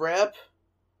doing his rap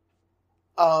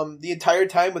the entire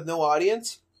time with no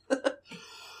audience.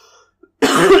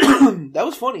 That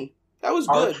was funny. That was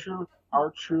good.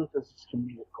 R-Truth is his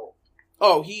comedic gold.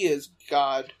 Oh, he is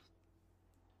God.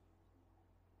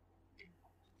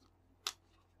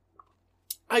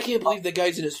 I can't believe the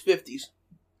guy's in his 50s.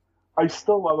 I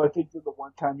still love, I think that the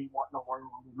one time he won the Royal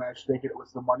Rumble match, thinking it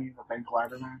was the Money in the Bank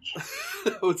ladder match.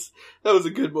 that was a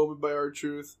good moment by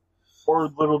R-Truth. Or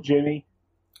Little Jimmy.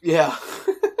 Yeah.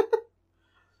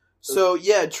 So,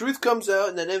 yeah, Truth comes out,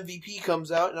 and then MVP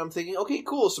comes out, and I'm thinking, okay,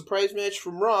 cool, surprise match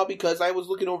from Raw, because I was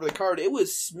looking over the card. It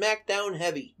was SmackDown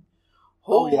heavy.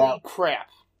 Holy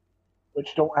crap.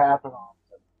 Which don't happen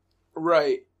often.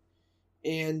 Right.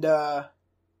 And,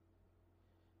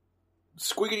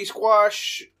 squiggity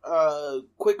squash,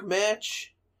 quick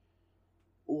match.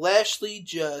 Lashley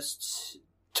just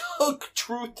took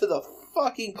Truth to the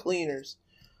fucking cleaners.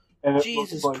 And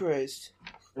Jesus Christ.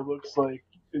 It looks like,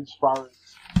 as far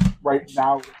as right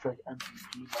now, it looks like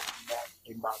MVP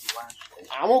matching Bobby Lashley.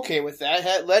 I'm okay with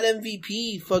that. Let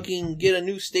MVP fucking get a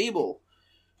new stable.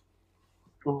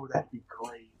 Oh, that'd be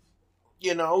great. He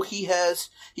already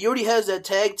has that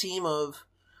tag team of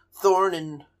Thorne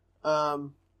and,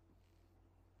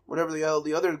 whatever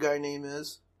the other guy name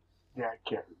is. Yeah, I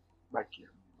can't remember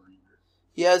either.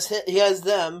 He has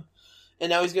them, and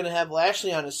now he's gonna have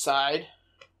Lashley on his side.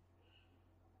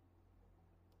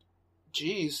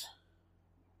 Jeez.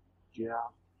 Yeah.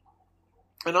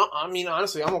 And I mean,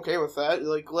 honestly, I'm okay with that.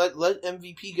 Like, let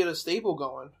MVP get a stable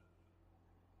going.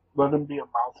 Let him be a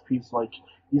mouthpiece. Like,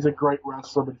 he's a great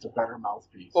wrestler, but he's a better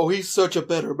mouthpiece. Oh, he's such a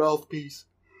better mouthpiece.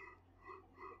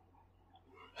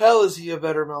 Hell, is he a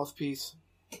better mouthpiece?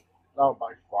 Oh,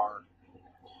 by far.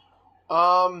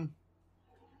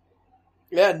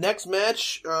 Yeah, next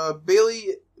match,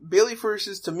 Bayley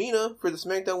versus Tamina for the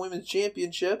SmackDown Women's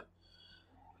Championship.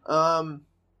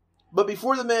 But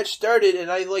before the match started, and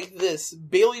I like this,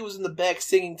 Bayley was in the back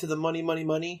singing to the Money, Money,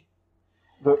 Money.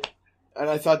 And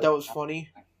I thought that was funny.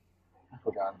 I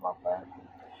forgot about that.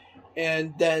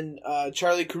 And then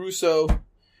Charlie Caruso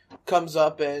comes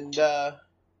up and...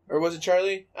 or was it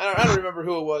Charlie? I don't remember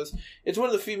who it was. It's one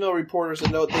of the female reporters,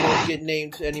 and they don't get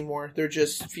named anymore. They're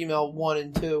just female 1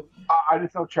 and 2. I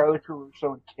just know Charlie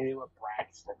Caruso and Kayla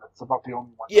Braxton. That's about the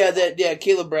only one. Yeah,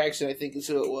 Kayla Braxton, I think is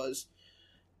who it was.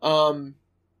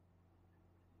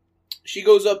 She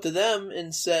goes up to them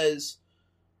and says,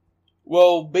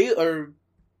 "Well,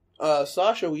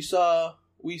 Sasha, we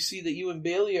see that you and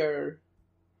Bayley are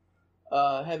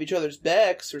have each other's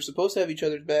backs, or supposed to have each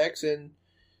other's backs, and."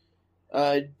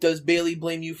 Does Bayley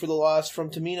blame you for the loss from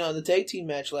Tamina on the tag team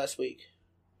match last week?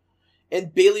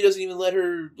 And Bayley doesn't even let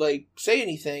her, say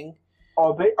anything.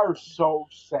 Oh, they are so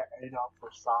setting up for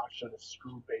Sasha to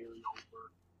screw Bayley over.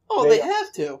 Oh, they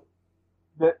have to.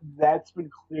 that's been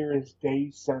clear as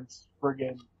day since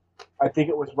friggin', I think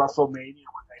it was WrestleMania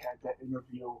when they had that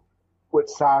interview with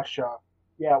Sasha.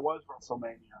 Yeah, it was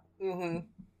WrestleMania. Mm-hmm.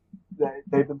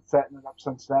 They've been setting it up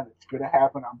since then. It's going to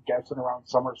happen, I'm guessing, around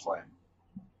SummerSlam.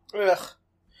 Ugh.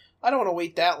 I don't want to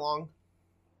wait that long.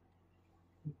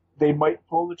 They might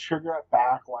pull the trigger at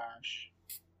Backlash.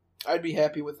 I'd be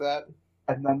happy with that.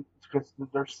 And then, because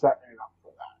they're setting it up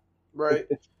for that. Right.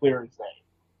 It's clear as day.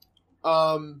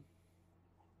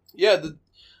 Yeah,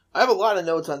 I have a lot of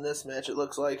notes on this match, it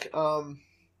looks like. Oh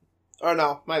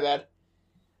no, my bad.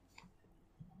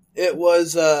 It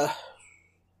was, crap,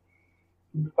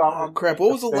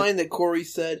 what was the line that Corey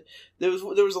said? There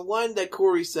was a line that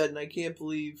Corey said, and I can't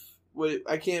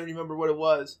remember what it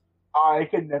was. I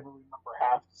can never remember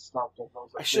half the stuff that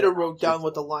goes. I should have wrote down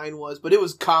what the line was, but it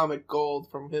was comic gold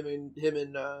from him and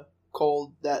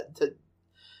Cole that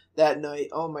night.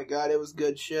 Oh my god, it was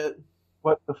good shit.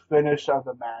 But the finish of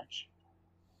the match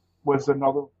was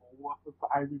another roll-up, if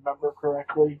I remember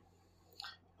correctly.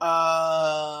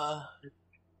 I'm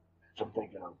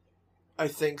thinking of. I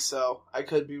think so. I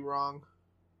could be wrong.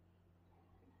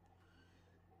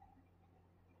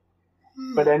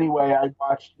 But anyway, I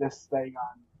watched this thing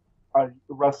on a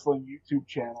wrestling YouTube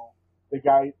channel.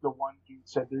 The one dude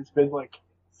said there's been like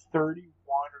 31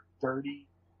 or 30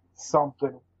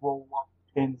 something roll-up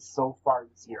pins so far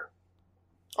this year.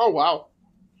 Oh, wow.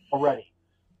 Already.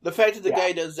 The fact that the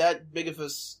guy does that big of a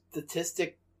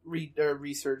statistic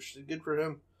research is good for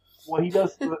him. Well, he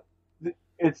does.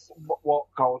 It's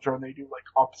culture, and they do like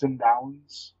ups and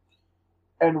downs.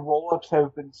 And roll-ups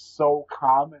have been so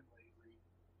common lately.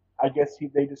 I guess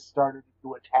they just started to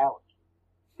do a tally.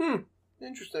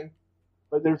 Interesting.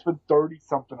 But there's been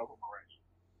 30-something of them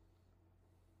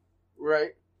already.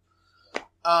 Right.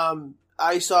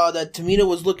 I saw that Tamina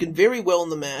was looking very well in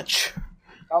the match.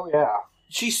 Oh, yeah.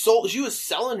 She was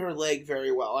selling her leg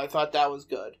very well. I thought that was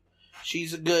good.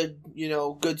 She's a good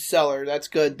seller. That's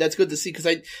good. That's good to see, because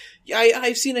I've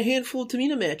seen a handful of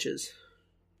Tamina matches.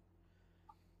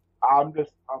 I'm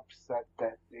just upset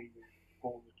that they didn't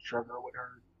pull the trigger with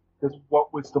her. Because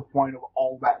what was the point of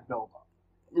all that build-up?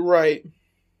 Right.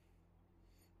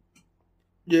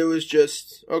 It was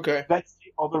just, okay. That's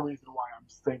the other reason why I'm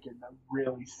thinking they're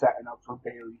really setting up for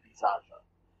Bayley and Sasha.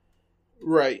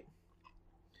 Right.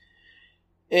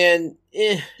 And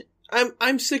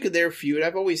I'm sick of their feud.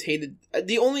 I've always hated.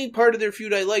 The only part of their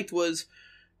feud I liked was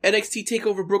NXT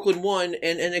TakeOver Brooklyn 1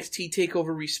 and NXT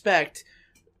TakeOver Respect.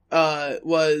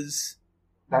 Was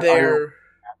that their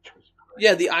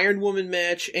the Iron Woman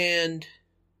match and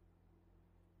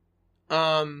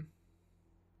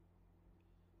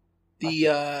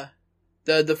the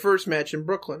first match in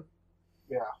Brooklyn.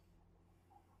 Yeah.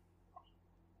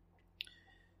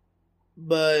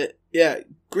 But yeah,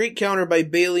 great counter by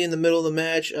Bayley in the middle of the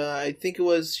match. I think it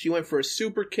was she went for a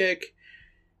super kick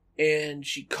and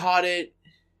she caught it.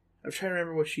 I'm trying to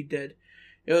remember what she did.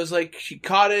 It was like she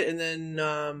caught it and then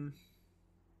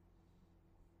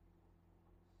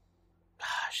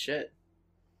shit.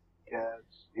 Yeah.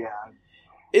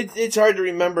 It's hard to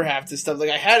remember half this stuff. Like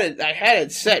I had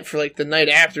it set for like the night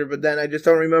after, but then I just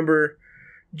don't remember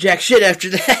jack shit after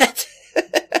that.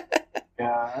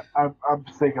 Yeah, I'm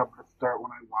thinking I'm gonna start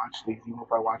when I watch these, even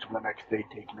if I watch them the next day,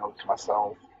 take notes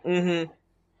myself. Mm-hmm.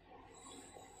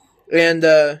 And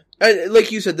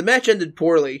like you said, the match ended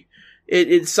poorly.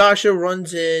 Sasha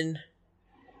runs in,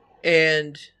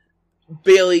 and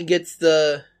Bayley gets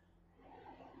the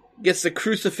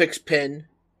crucifix pin.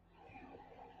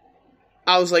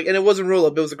 I was like, and it wasn't roll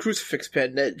up; it was a crucifix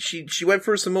pin. That she went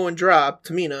for a Samoan drop,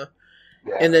 Tamina,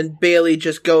 and then Bayley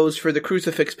just goes for the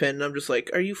crucifix pin. And I'm just like,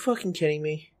 are you fucking kidding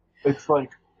me? It's like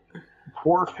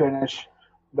poor finish.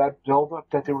 That build up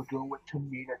that they were doing with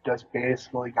Tamina just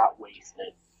basically got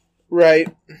wasted.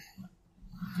 Right.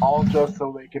 All just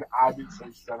so they can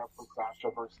obviously set up for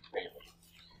Sasha versus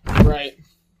Bayley. Right.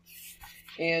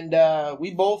 And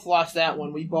we both lost that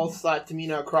one. We both thought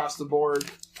Tamina across the board.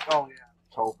 Oh yeah,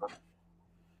 it's hoping.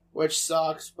 Which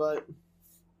sucks, but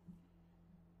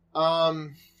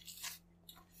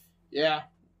yeah,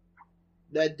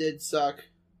 that did suck.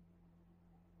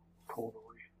 Totally.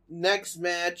 Next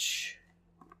match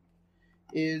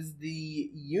is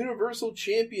the Universal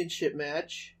Championship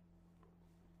match,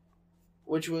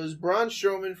 which was Braun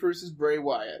Strowman versus Bray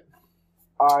Wyatt.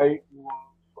 I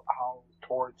love how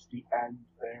towards the end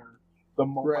there, the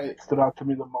moment that stood out to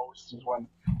me the most is when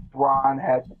Braun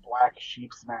had the Black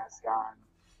Sheep's mask on,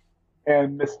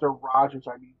 and Mr. Rogers,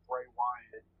 Bray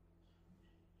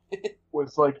Wyatt,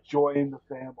 was like joining the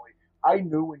family. I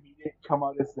knew when he didn't come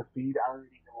out as the feed, I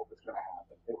already knew what was going to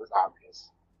happen. It was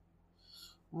obvious.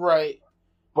 Right.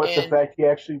 But the fact he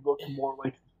actually looked more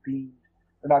like the Fiend,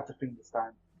 or not the Fiend this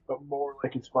time, but more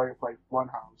like his Firefly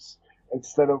Funhouse,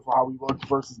 instead of how he looked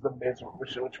versus the Miz,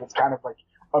 which was kind of like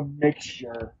a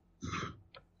mixture.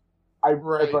 I'd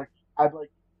like,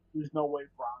 there's no way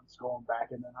Braun's going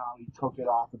back, and then how he took it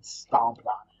off and stomped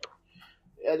on it.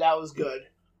 Yeah, that was good.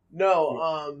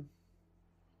 No,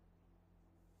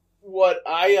 what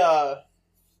I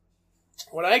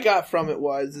got from it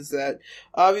is that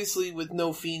obviously with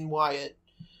no Fiend Wyatt,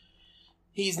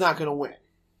 he's not going to win.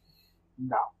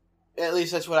 No. At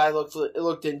least that's what I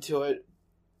looked into it.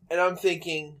 And I'm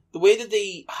thinking, the way that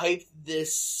they hyped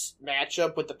this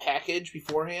matchup with the package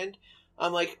beforehand,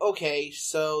 I'm like, okay,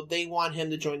 so they want him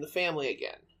to join the family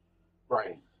again.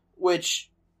 Right. Which,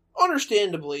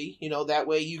 understandably, that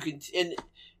way you can... And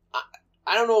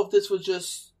I don't know if this was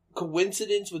just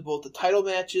coincidence with both the title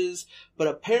matches, but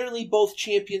apparently both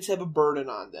champions have a burden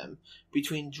on them.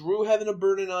 Between Drew having a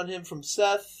burden on him from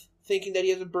Seth, thinking that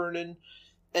he has a burden,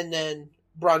 and then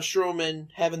Braun Strowman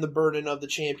having the burden of the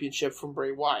championship from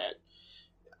Bray Wyatt.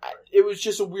 It was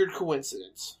just a weird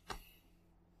coincidence.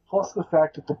 Plus the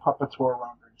fact that the puppets were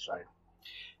around ringside.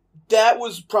 That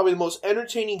was probably the most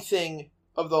entertaining thing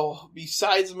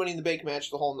besides the Money in the Bank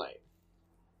match the whole night.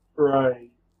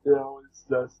 Right. It's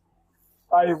just,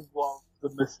 I love the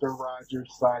Mr. Rogers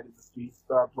side of the feast,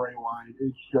 Bray Wyatt.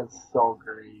 It's just so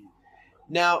great.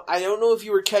 Now, I don't know if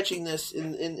you were catching this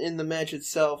in the match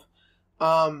itself,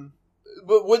 but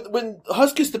when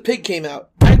Huskus the Pig came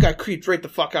out, I got creeped right the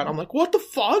fuck out. I'm like, what the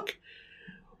fuck?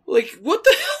 Like, what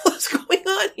the hell is going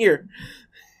on here?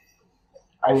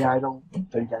 I don't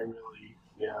think I really,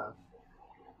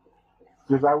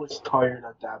 because I was tired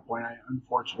at that point. I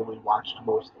unfortunately watched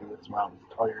most of this when I was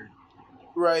tired.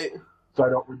 Right. So I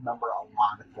don't remember a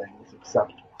lot of things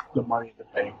except the Money in the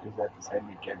Bank, because that just had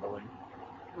me giggling.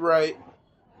 Right.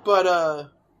 But,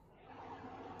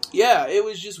 yeah, it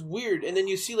was just weird. And then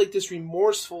you see, like, this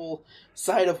remorseful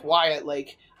side of Wyatt,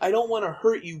 like, I don't want to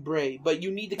hurt you, Bray, but you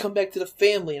need to come back to the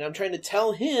family. And I'm trying to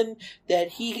tell him that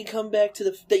he can come back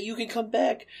that you can come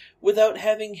back without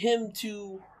having him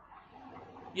to,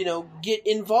 get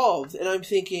involved. And I'm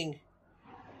thinking,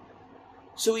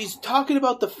 so he's talking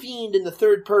about the Fiend in the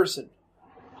third person.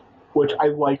 Which I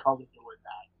like how they're doing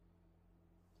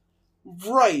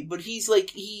that. Right, but he's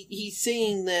like, he's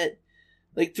saying that,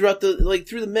 like, through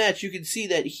the match, you can see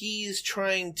that he's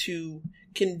trying to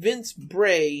convince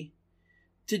Bray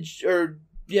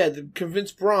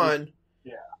convince Braun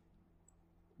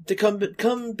to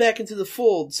come back into the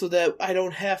fold so that I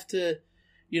don't have to,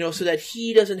 so that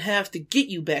he doesn't have to get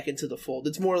you back into the fold.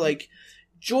 It's more like,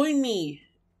 join me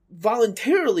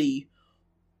voluntarily,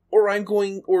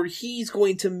 or he's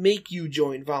going to make you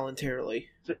join voluntarily.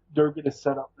 They're going to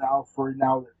set up the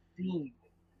Fiend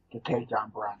to take on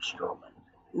Braun Strowman.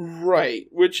 Right,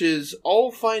 which is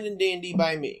all fine and dandy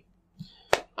by me.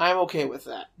 I'm okay with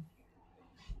that.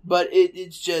 But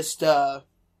it's just that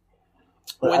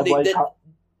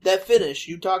finish,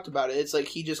 you talked about it. It's like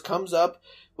he just comes up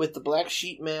with the black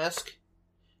sheep mask.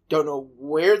 Don't know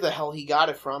where the hell he got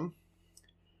it from.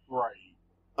 Right.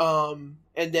 And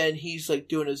then he's like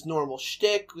doing his normal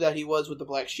shtick that he was with the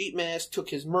black sheep mask, took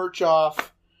his merch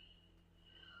off,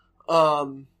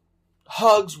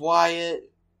 hugs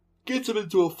Wyatt, gets him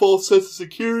into a false sense of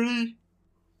security,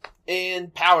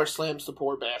 and power slams the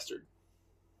poor bastard.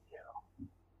 Yeah.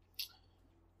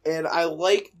 And I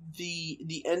like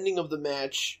the ending of the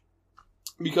match,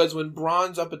 because when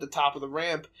Braun's up at the top of the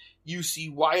ramp, you see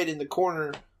Wyatt in the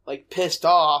corner, like, pissed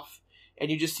off, and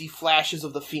you just see flashes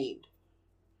of the Fiend.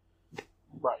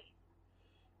 Right.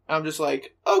 I'm just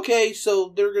like, okay,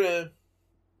 so they're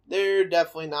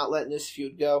definitely not letting this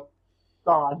feud go.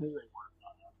 No, I knew they weren't.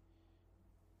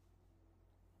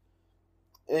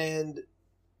 And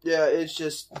yeah, it's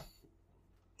just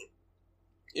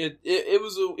it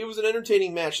was an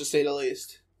entertaining match, to say the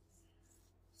least.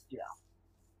 Yeah.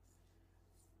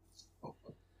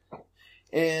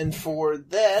 And for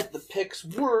that, the picks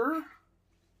were,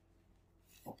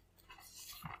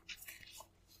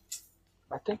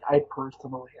 I think I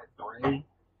personally had Bray.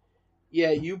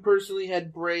 Yeah, you personally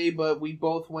had Bray, but we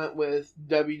both went with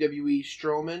WWE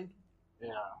Strowman. Yeah.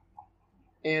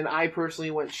 And I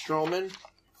personally went Strowman.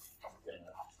 Yeah.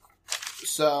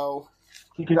 So,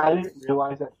 because I didn't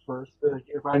realize at first, like,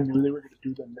 if I knew they were going to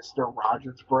do the Mr.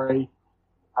 Rogers Bray,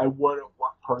 I would have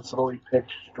personally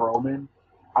picked Strowman.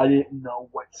 I didn't know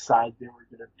what side they were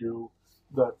going to do,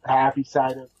 the happy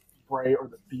side of Bray or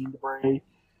the Fiend Bray.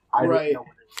 I didn't know where they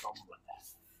were going with that.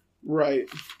 Right.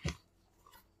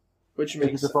 Which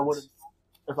makes sense.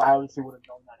 If I obviously would have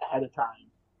known that ahead of time,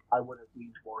 I would have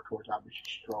leaned more towards obviously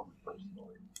Strowman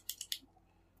personally.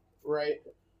 Right.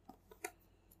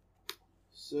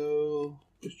 So,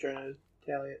 just trying to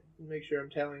tally it. Make sure I'm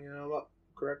tallying it all up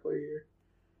correctly here.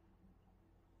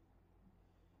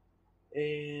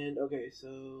 And, okay,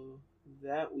 so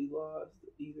that we lost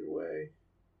either way.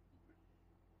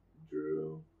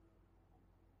 Drew.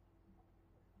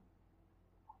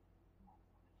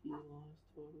 He lost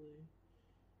totally.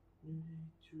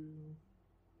 Drew.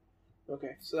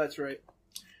 Okay, so that's right.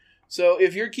 So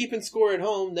if you're keeping score at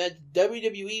home, that's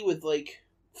WWE with like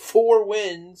 4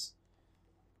 wins.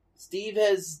 Steve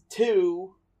has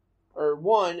 2, or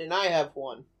 1, and I have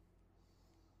 1.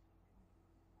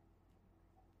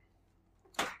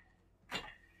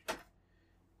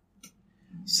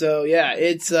 So yeah,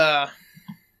 it's so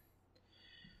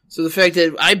the fact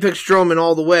that I picked Strowman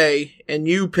all the way, and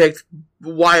you picked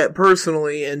Wyatt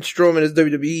personally, and Strowman as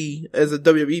WWE as a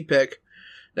WWE pick,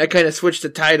 that kind of switched the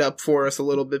tide up for us a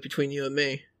little bit between you and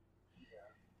me.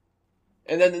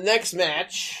 And then the next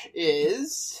match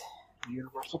is the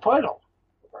Universal title,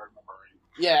 if I remember right.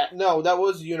 Yeah, no, that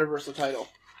was the Universal title.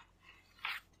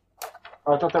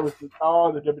 I thought that was the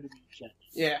WWE Championship.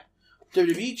 Yeah,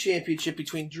 WWE Championship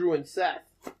between Drew and Seth.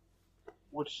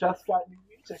 Which Seth's got new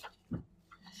music.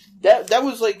 That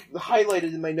was like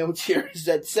highlighted in my notes here, is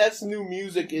that Seth's new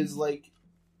music is like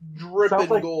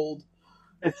dripping gold.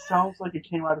 It sounds like it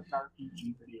came out of an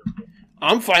RPG video game.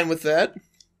 I'm fine with that.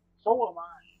 So am I.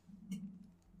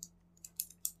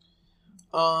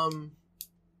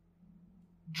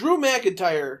 Drew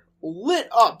McIntyre lit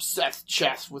up Seth's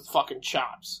chest with fucking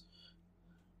chops.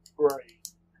 Right.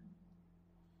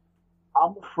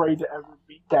 I'm afraid to ever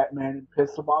beat that man and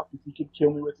piss him off because he could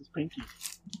kill me with his pinky.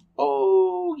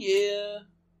 Oh, yeah.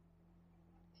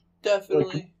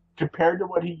 Definitely. Like, compared to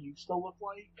what he used to look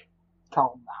like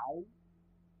till now.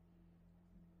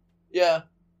 Yeah.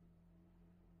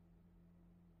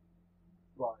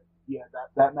 But, yeah,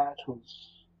 that match was...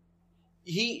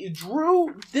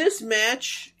 Drew, this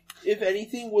match, if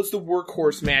anything, was the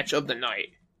workhorse match of the night.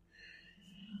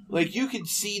 Like, you could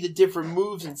see the different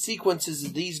moves and sequences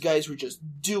that these guys were just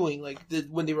doing. Like,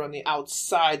 when they were on the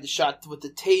outside, the shot with the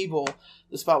table,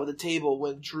 the spot with the table,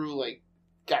 when Drew, like,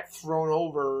 got thrown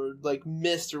over, or, like,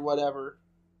 missed or whatever.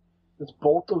 Because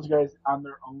both those guys on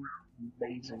their own are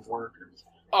amazing workers.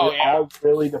 Oh, it yeah. all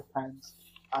really depends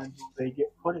on who they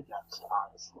get put against,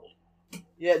 honestly.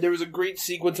 Yeah, there was a great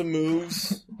sequence of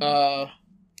moves by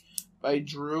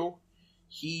Drew.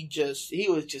 He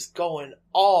was just going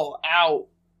all out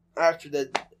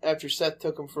after Seth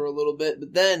took him for a little bit.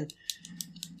 But then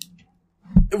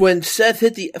when Seth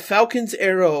hit the Falcon's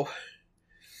Arrow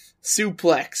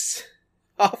suplex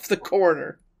off the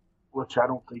corner, which I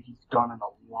don't think he's done in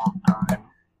a long time.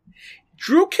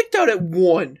 Drew kicked out at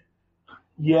 1.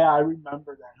 Yeah, I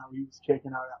remember that, how he was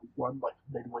kicking out at 1, like,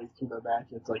 midway through the match.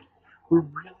 It's like, we're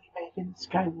really making this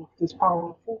guy look this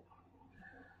powerful?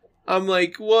 I'm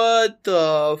like, what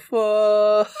the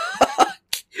fuck?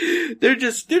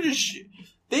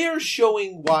 They are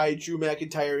showing why Drew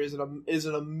McIntyre is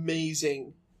an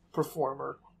amazing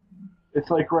performer. It's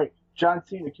like, right, John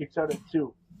Cena kicks out at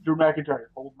 2. Drew McIntyre,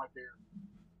 hold my beer.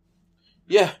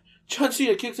 Yeah, John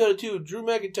Cena kicks out at 2. Drew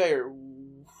McIntyre,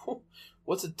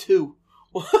 what's a 2?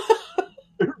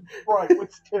 Right,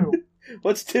 what's 2?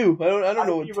 What's 2? I don't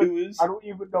know what 2 is. I don't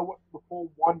even know what the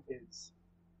full 1 is.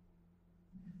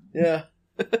 Yeah.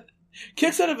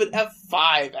 Kicks out of an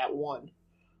F5 at 1.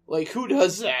 Like, who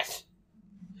does that?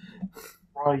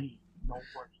 Right.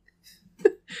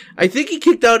 Nobody. I think he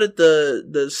kicked out at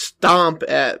the stomp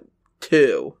at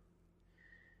 2.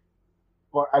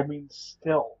 But, I mean,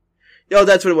 still. Oh,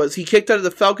 that's what it was. He kicked out of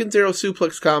the Falcon's Arrow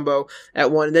suplex combo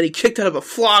at 1, and then he kicked out of a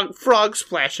frog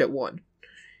splash at 1.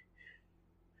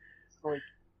 Like,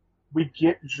 we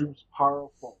get Drew's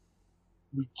powerful.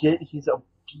 We get he's a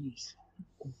beast.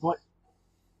 But,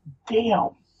 damn.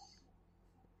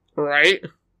 Right?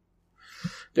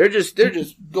 They're just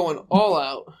going all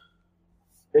out.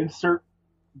 Insert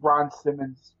Ron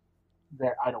Simmons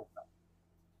that I don't know.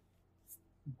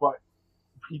 But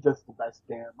he does the best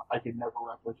damn. I can never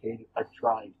replicate it. I've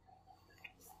tried.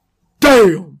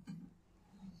 Damn!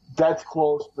 That's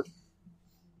close, but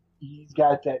he's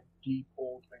got that deep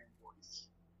old man voice.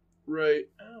 Right.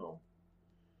 Ow.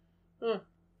 Huh.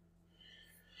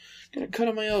 Got a cut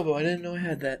on my elbow. I didn't know I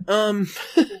had that.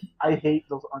 I hate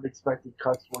those unexpected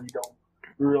cuts where you don't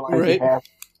realize right. you have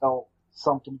until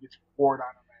something gets poured on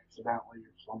him accidentally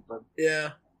or something.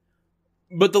 Yeah.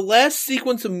 But the last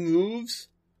sequence of moves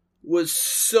was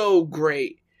so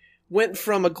great. Went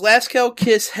from a Glasgow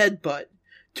Kiss headbutt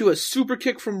to a super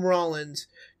kick from Rollins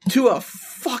to a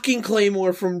fucking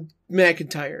Claymore from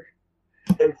McIntyre.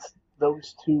 It's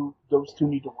those two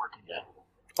need to work again.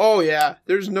 Oh, yeah.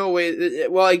 There's no way.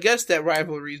 Well, I guess that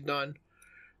rivalry's done.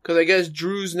 Because I guess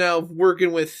Drew's now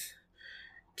working with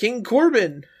King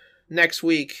Corbin next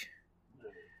week.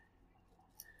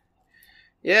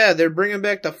 Yeah, they're bringing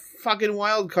back the fucking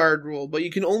wild card rule, but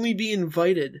you can only be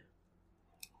invited.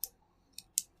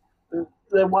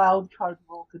 The wild card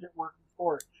rule didn't work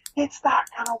before. It's not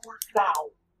gonna work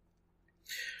now.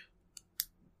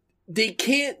 They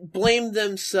can't blame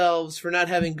themselves for not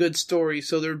having good stories,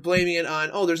 so they're blaming it on,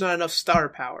 oh, there's not enough star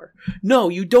power. No,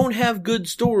 you don't have good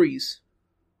stories.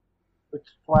 It's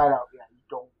flat out, yeah, you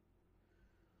don't.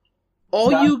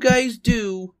 All you guys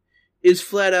do is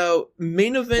flat out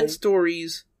main event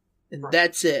stories, and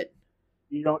that's it.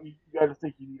 You gotta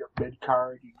think you need a mid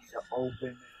card, you need an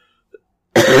open.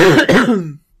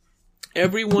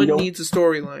 Everyone needs a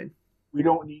storyline. We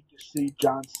don't need to see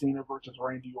John Cena versus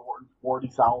Randy Orton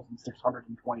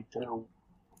 40,622.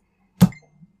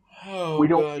 Oh, we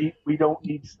don't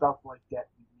need stuff like that.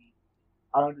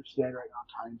 I understand right now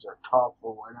times are tough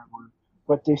or whatever,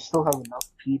 but they still have enough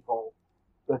people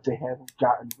that they haven't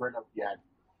gotten rid of yet.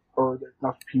 Or there's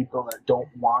enough people that don't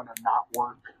want to not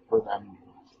work for them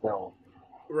still.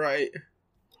 Right.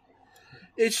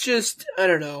 It's just, I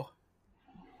don't know.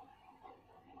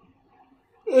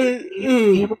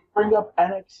 Even bring up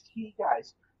NXT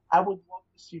guys. I would love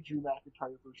to see Drew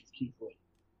McIntyre versus Keith Lee.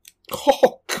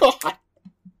 Oh, God.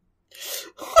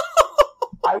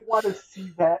 I want to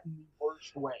see that in the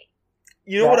worst way.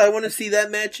 You know what I want to see that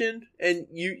match in? And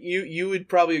you would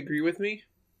probably agree with me?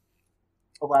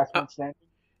 The last one standing?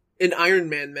 An Iron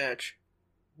Man match.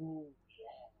 Ooh,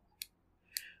 yeah.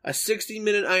 A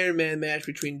 60-minute Iron Man match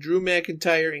between Drew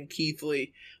McIntyre and Keith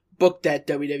Lee. Book that,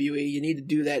 WWE. You need to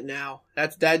do that now.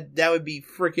 That would be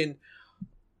freaking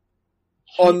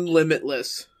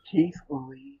unlimitless. Keith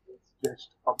Lee is just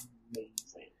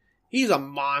amazing. He's a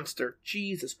monster.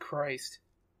 Jesus Christ.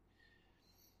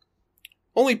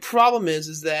 Only problem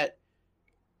is that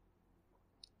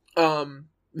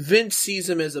Vince sees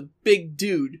him as a big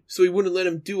dude, so he wouldn't let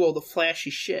him do all the flashy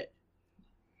shit.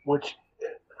 Which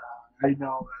I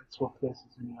know that's what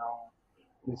pisses me off.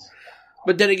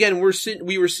 But then again, we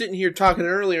were sitting here talking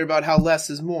earlier about how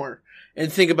less is more,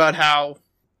 and think about how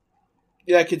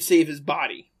that could save his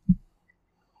body.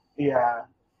 Yeah,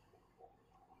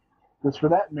 because for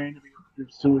that man to be able to do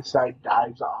suicide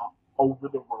dives over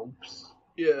the ropes.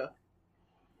 Yeah.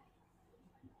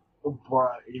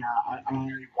 But yeah, I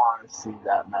want to see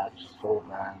that match so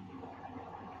bad.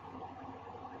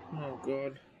 Oh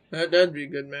God, that'd be a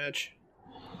good match.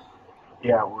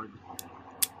 Yeah, it would.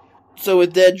 So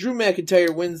with that, Drew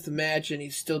McIntyre wins the match, and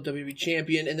he's still WWE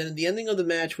champion. And then the ending of the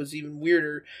match was even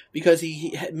weirder because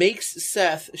he makes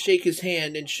Seth shake his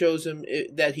hand and shows him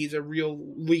that he's a real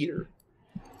leader.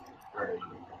 Right.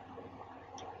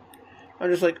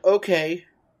 I'm just like, okay,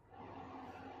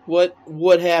 what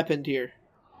happened here?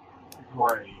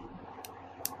 Right.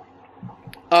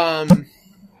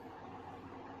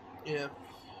 Yeah.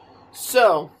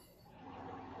 So,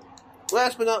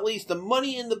 last but not least, the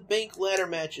Money in the Bank ladder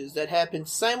matches that happened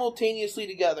simultaneously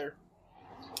together.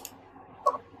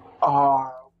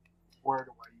 Where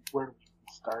do we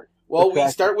start? Well, we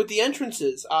start with the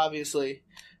entrances, obviously.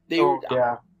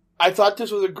 Yeah. I thought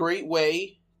this was a great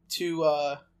way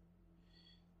to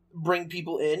bring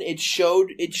people in. It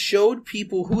showed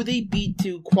people who they beat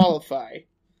to qualify.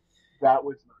 That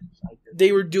was nice.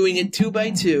 They were doing it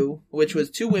 2x2, which was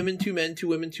 2 women, 2 men, 2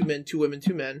 women, 2 men, 2 women,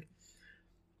 2 men.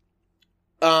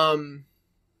 And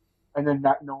then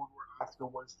not knowing where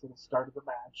Asuka was to the start of the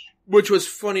match. Which was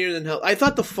funnier than hell. I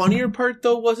thought the funnier part,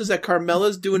 though, was that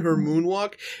Carmella's doing her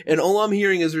moonwalk, and all I'm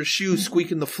hearing is her shoes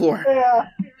squeaking the floor. Yeah.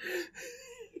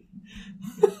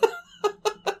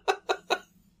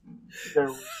 There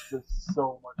was just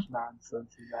so much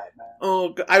nonsense in that match.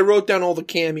 Oh, I wrote down all the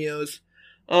cameos.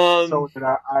 So did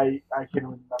I can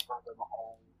remember them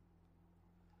all.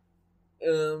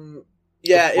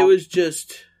 Yeah, it was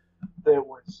just weird.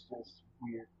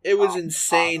 It was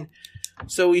insane.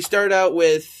 So we start out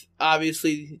with,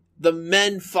 obviously, the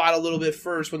men fought a little bit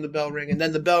first when the bell rang, and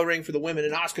then the bell rang for the women,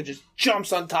 and Asuka just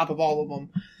jumps on top of all of them.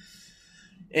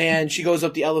 And she goes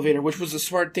up the elevator, which was a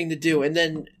smart thing to do. And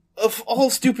then, of all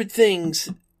stupid things,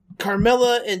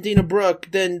 Carmella and Dana Brooke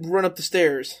then run up the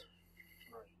stairs.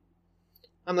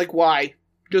 I'm like, why?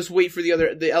 Just wait for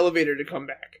the elevator to come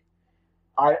back.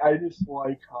 I just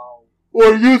like how...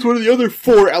 Or use one of the other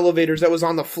 4 elevators that was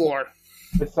on the floor.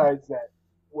 Besides that,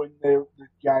 when the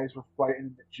guys were fighting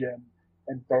in the gym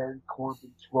and Baron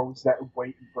Corbin throws that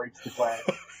weight and breaks the glass,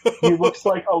 he looks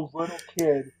like a little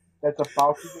kid that's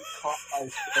about to get caught by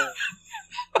his parents.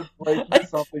 breaking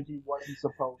something he wasn't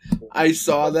supposed to. I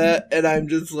saw that, and I'm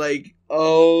just like,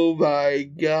 oh my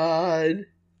god.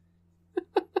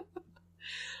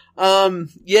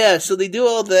 Yeah, so they do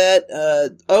all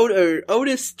that.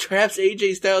 Otis traps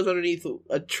AJ Styles underneath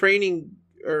a training,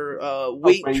 or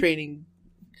weight training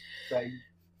thing.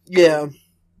 Yeah.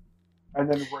 And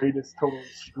then Ray just totally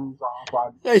screws off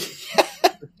on I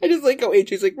just like how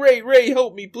AJ's like, Ray,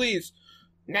 help me, please.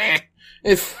 Nah.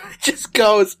 It just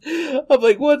goes. I'm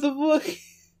like, what the fuck?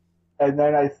 And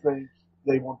then I think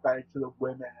they went back to the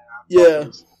women. Yeah.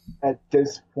 At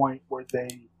this point where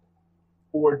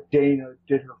Dana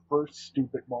did her first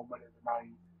stupid moment of the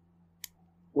night,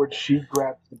 where she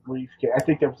grabbed the briefcase. I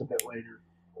think that was a bit later.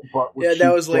 But yeah,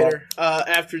 that was later.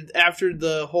 After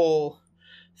the whole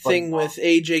thing with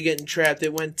AJ getting trapped,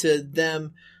 it went to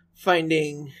them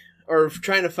finding or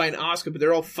trying to find Asuka, but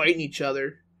they're all fighting each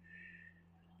other.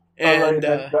 And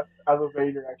the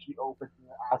elevator actually opens and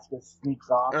Asuka sneaks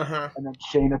off, and then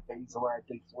Shayna Baszler, I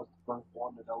think, was the first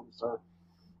one to notice her.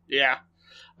 Yeah.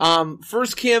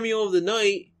 First cameo of the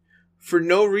night, for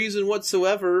no reason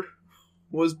whatsoever,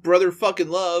 was Brother Fucking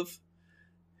Love.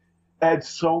 Had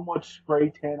so much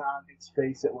spray tan on his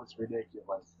face, it was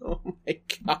ridiculous. Oh my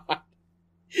god.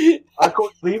 I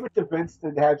could leave it to Vince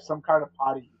to have some kind of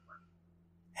potty humor.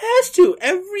 Has to.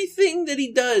 Everything that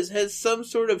he does has some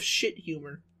sort of shit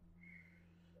humor.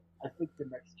 I think the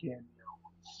next cameo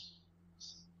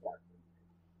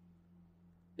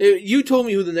You told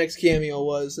me who the next cameo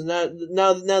was, and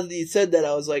now that you said that,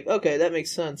 I was like, okay, that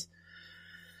makes sense.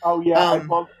 Oh yeah, I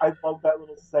love that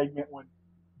little segment when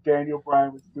Daniel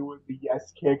Bryan was doing the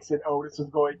yes kicks and Otis was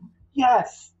going,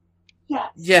 yes!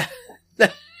 Yeah.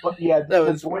 But yeah, that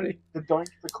was funny. The Doink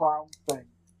the Clown thing,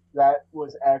 that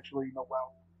was actually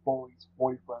Noelle Foley's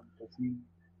boyfriend, because he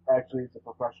actually is a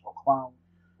professional clown.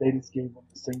 They just gave him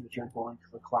the signature Doink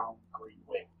the Clown green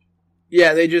wig.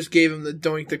 Yeah, they just gave him the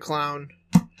Doink the Clown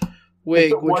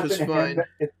wig, which was fine.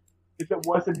 If it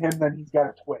wasn't him, then he's got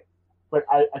a twin. But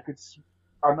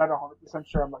I'm not 100%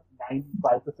 sure, I'm like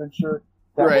 95% sure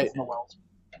that was Noelle's.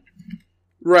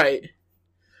 Right.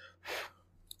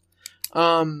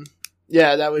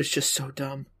 Yeah, that was just so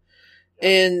dumb.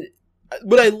 And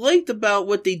what I liked about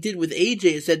what they did with AJ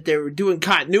is that they were doing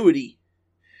continuity.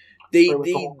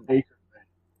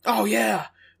 Oh yeah,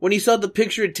 when he saw the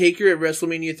picture of Taker at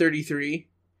WrestleMania 33,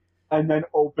 and then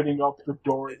opening up the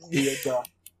door and seeing the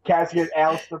casket,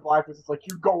 Aleister Black was just like,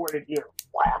 "You go in here,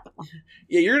 whap."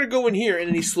 Yeah, you're gonna go in here, and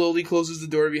then he slowly closes the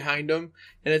door behind him,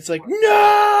 and it's like,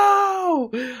 no.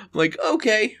 I'm like,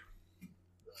 okay.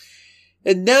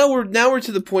 And now we're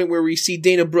to the point where we see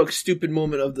Dana Brooke's stupid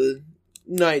moment of the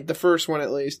night, the first one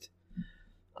at least.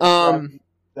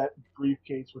 That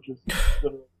briefcase, which is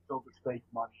literally filled with fake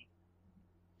money.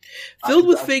 Filled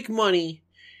with fake money.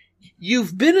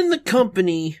 You've been in the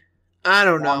company, I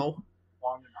don't know,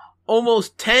 long enough.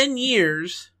 Almost 10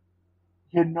 years.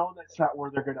 You know that's not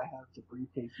where they're going to have the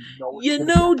briefcase. You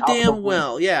know damn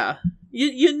well, yeah.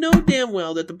 You know damn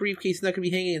well that the briefcase is not going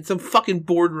to be hanging in some fucking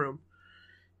boardroom.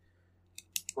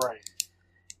 Right.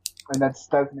 And then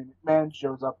Stephanie McMahon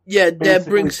shows up. Yeah, that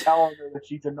brings... telling her that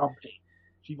she's a numpty.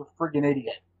 She's a friggin'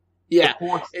 idiot. Yeah.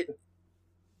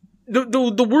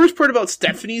 The worst part about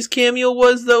Stephanie's cameo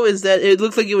was, though, is that it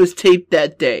looked like it was taped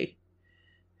that day.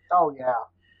 Oh, yeah.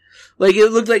 Like,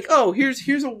 it looked like, oh,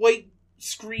 here's a white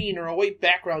screen or a white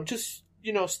background. Just,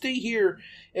 stay here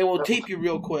and we'll tape you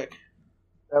real quick.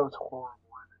 That was horrible.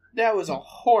 That was a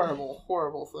horrible,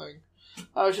 horrible thing.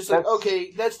 I was just like,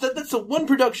 okay, that's the one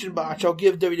production botch I'll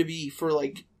give WWE for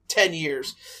like 10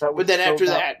 years. But then after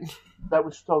that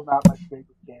was still not my favorite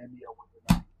cameo.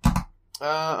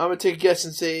 I'm gonna take a guess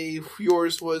and say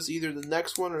yours was either the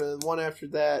next one or the one after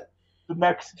that. The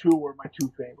next two were my two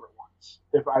favorite ones.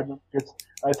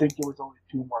 I think there was only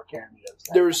two more cameos.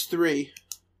 There was three.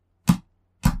 I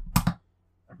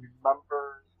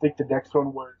think the next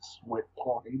one was with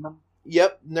Paul Heyman.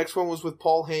 Yep, next one was with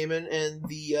Paul Heyman and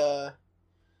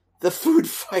the food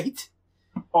fight.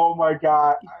 Oh my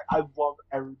god, I love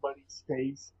everybody's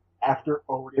face after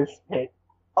Otis hit.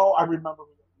 Oh, I remember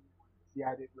who that was. Yeah,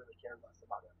 I didn't really care less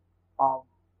about it.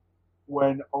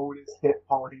 When Otis hit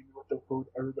Paul Heyman with the food,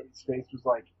 everybody's face was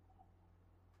like,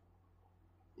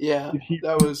 yeah, did he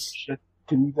that was should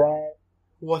do that?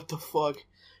 What the fuck?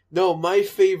 No, my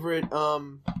favorite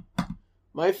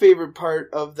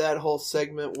part of that whole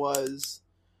segment was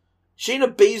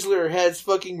Shayna Baszler has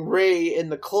fucking Ray in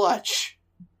the clutch.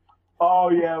 Oh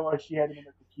yeah, well she had him in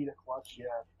the Nikita clutch,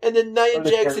 yeah. And then Nia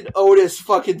Jax and Otis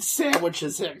fucking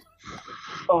sandwiches him.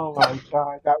 Oh my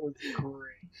god, that was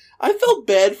great. I felt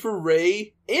bad for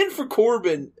Ray and for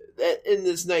Corbin. in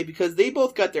this night because they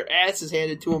both got their asses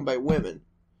handed to them by women.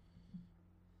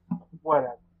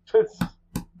 Whatever.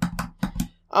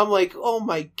 I'm like, oh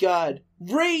my god.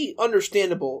 Ray,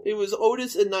 understandable. It was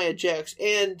Otis and Nia Jax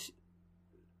and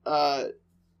Shayna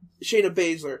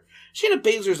Baszler. Shayna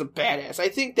Baszler's a badass. I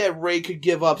think that Ray could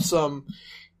give up some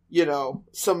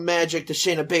magic to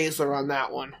Shayna Baszler on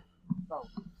that one. Oh.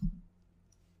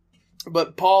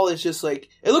 But Paul is just like,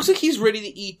 it looks like he's ready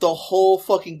to eat the whole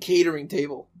fucking catering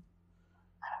table.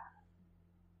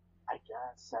 I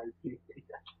guess.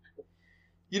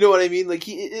 You know what I mean? Like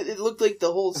it looked like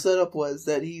the whole setup was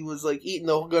that he was like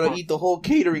gonna eat the whole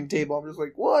catering table. I'm just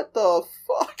like, what the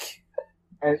fuck?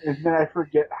 And then I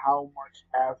forget how much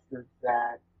after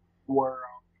that where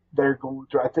they're going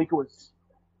through. I think it was.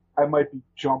 I might be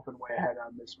jumping way ahead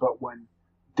on this, but when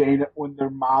they're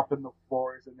mopping the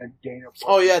floors and then Dana.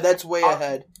 Oh yeah, that's way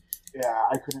ahead. Yeah,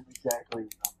 I couldn't exactly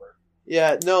remember.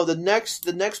 Yeah, no. The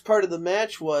next part of the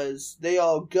match was they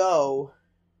all go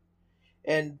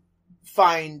and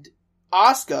find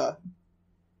Asuka.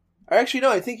 Or actually,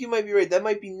 no, I think you might be right. That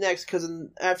might be next, because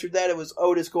after that it was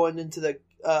Otis going into the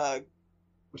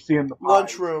We're seeing the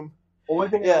lunchroom. Only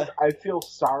thing is, I feel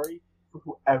sorry for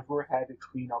whoever had to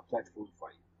clean up that food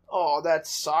fight. Oh, that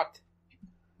sucked.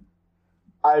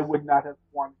 I would not have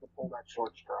wanted to pull that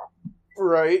short straw.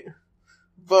 Right.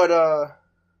 But,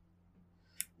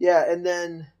 yeah, and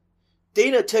then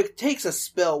Dana takes a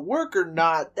spill. Work or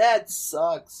not, that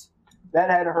sucks. That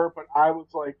had to hurt, but I was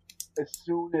like, as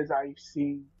soon as I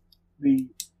seen the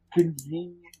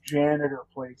convenient janitor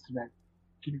placement,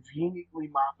 conveniently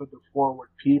mopping the floor where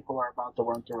people are about to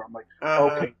run through, I'm like,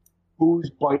 okay, who's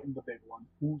biting the big one?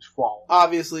 Who's falling?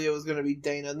 Obviously, it was going to be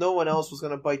Dana. No one else was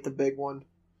going to bite the big one.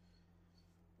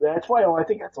 That's why I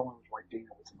think that's the only reason why Dana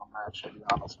was in the match, to be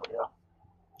honest with you.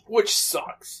 Which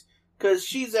sucks, because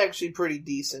she's actually pretty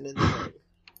decent in the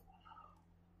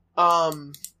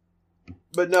ring.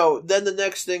 But no, then the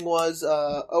next thing was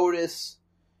Otis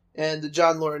and the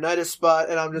John Laurinaitis spot,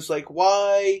 and I'm just like,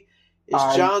 why is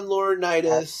John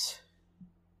Laurinaitis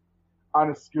on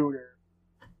a scooter?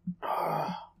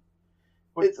 I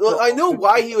know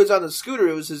why he was on the scooter.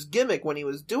 It was his gimmick when he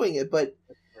was doing it, but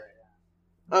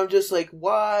I'm just like,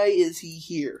 why is he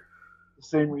here? The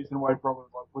same reason why Brother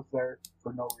Love was there,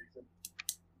 for no reason.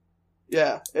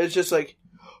 Yeah, it's just like,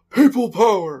 people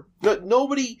power.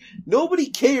 Nobody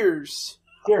cares.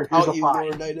 Here, here's a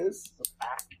five. Laurinaitis.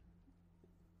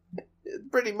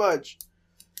 Pretty much.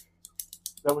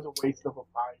 That was a waste of a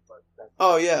five, but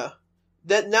oh yeah.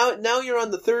 That now you're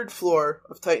on the third floor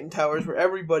of Titan Towers, where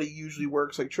everybody usually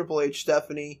works, like Triple H,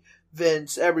 Stephanie,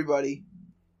 Vince, everybody.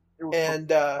 And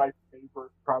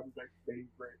probably my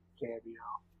favorite cameo.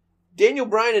 Daniel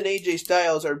Bryan and AJ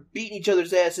Styles are beating each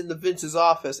other's ass in Vince's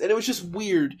office, and it was just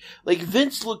weird. Like,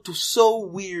 Vince looked so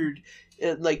weird,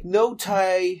 and, like, no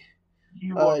tie,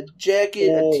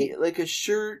 jacket, like a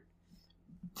shirt,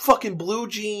 fucking blue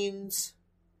jeans.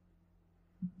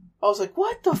 I was like,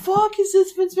 what the fuck is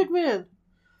this Vince McMahon?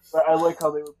 But I like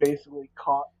how they were basically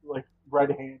caught, like,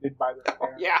 red-handed by their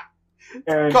parents. Yeah.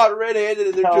 And caught red-handed,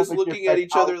 and they're just looking at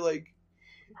each other like...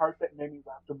 The part that made me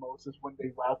laugh the most is when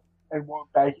they left and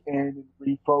went back in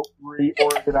and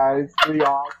reorganized the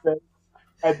office.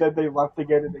 And then they left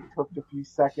again and they took a few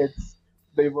seconds.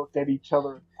 They looked at each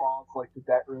other and paused like, did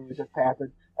that really just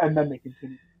happen? And then they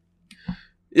continued.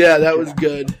 Yeah, that was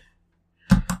good.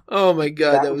 Oh my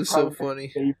god, that was so funny.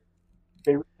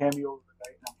 Favorite cameo of the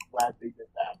night, and I'm glad they did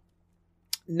that.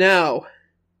 Now,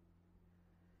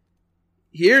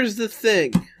 here's the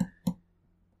thing.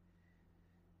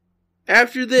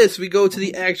 After this, we go to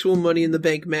the actual Money in the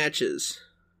Bank matches.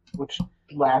 Which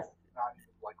lasted not even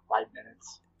like 5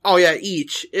 minutes. Oh yeah,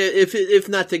 each. If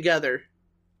not together.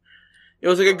 It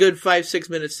was like a good 5-6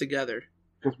 minutes together.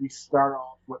 Because we start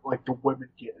off with like the women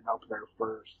getting up there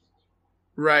first.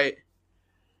 Right.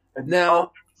 And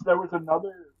now there was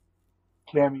another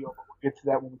cameo, but we'll get to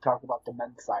that when we talk about the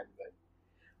men's side of it.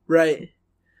 Right.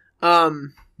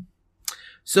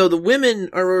 So the women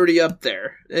are already up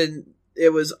there, and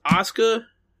it was Asuka,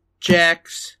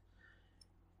 Jax,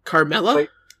 Carmella.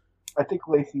 I think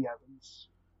Lacey Evans.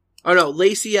 Oh no,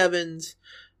 Lacey Evans,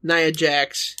 Nia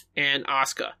Jax, and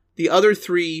Asuka. The other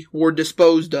three were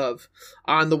disposed of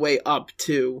on the way up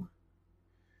to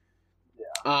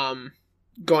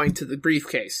going to the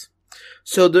briefcase.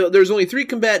 So there's only 3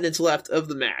 combatants left of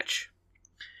the match.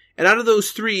 And out of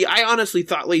those 3, I honestly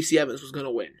thought Lacey Evans was going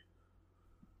to win.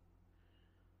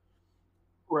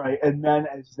 Right, and then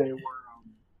as they were,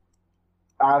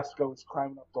 Asuka was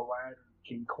climbing up the ladder, and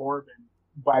King Corbin,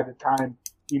 by the time,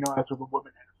 after the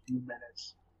women had a few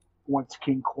minutes, once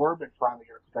King Corbin finally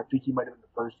got, I think he might have been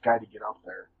the first guy to get up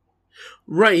there.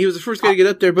 Right, he was the first guy to get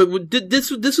up there, but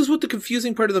this is what the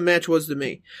confusing part of the match was to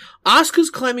me. Asuka's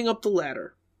climbing up the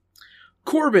ladder.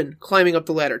 Corbin climbing up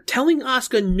the ladder, telling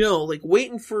Asuka no, like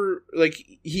waiting for, like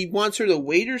he wants her to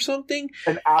wait or something.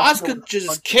 And Asuka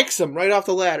just kicks him right off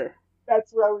the ladder.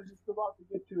 That's what I was just about to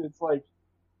get to. It's like,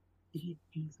 he's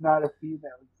not a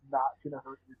female. He's not going to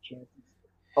hurt your chances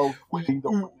of winning the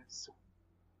women's.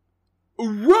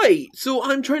 Right. So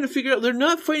I'm trying to figure out, they're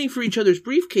not fighting for each other's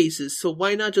briefcases, so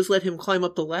why not just let him climb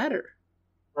up the ladder?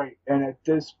 Right. And at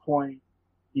this point,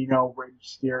 you know, Rey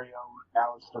Mysterio and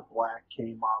Aleister Black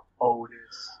came up,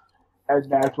 Otis,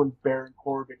 and that's when Baron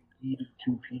Corbin yeeted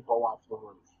two people off the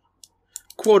roof.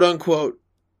 Quote unquote.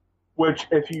 Which,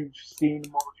 if you've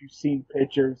seen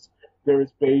pictures, there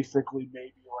was basically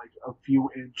maybe like a few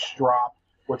inch drop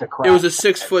with a crash. It was a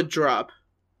 6 foot drop.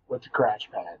 With the crash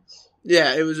pads.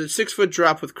 Yeah, it was a 6 foot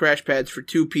drop with crash pads for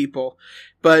two people.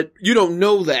 But you don't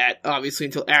know that, obviously,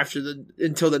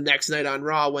 until the next night on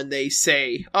Raw when they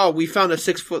say, oh, we found a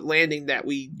 6 foot landing that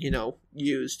we,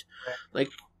 used. Like,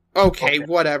 okay,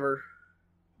 whatever.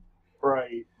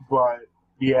 Right, but,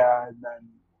 yeah, and then...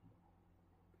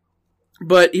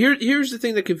 But here's the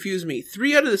thing that confused me.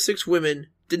 3 out of the 6 women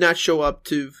did not show up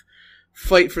to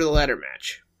fight for the ladder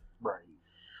match. Right.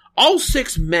 All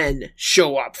 6 men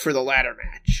show up for the ladder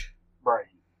match. Right.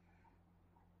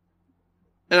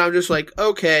 And I'm just like,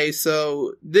 okay,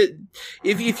 so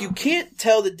if you can't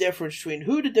tell the difference between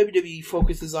who the WWE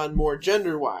focuses on more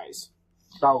gender-wise.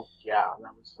 Oh, yeah,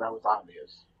 that was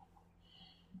obvious.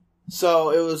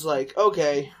 So it was like,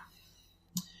 okay.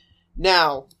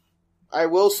 Now, I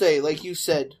will say, like you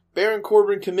said, Baron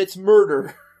Corbin commits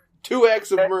murder. 2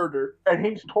 acts of murder. And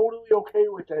he's totally okay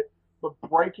with it. But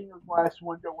breaking a glass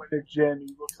window in the gym,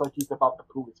 he looks like he's about to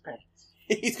poo his pants.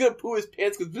 He's going to poo his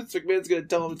pants because Vince McMahon's going to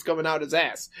tell him it's coming out his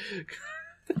ass.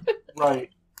 Right.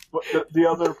 But the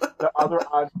other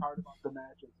odd part about the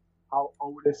match is how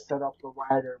Otis set up the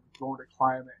ladder and was going to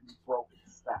climb it and he broke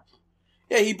his step.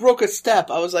 Yeah, he broke a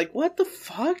step. I was like, what the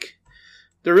fuck?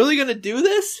 They're really going to do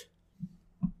this?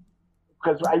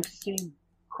 Because I've seen,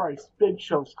 Big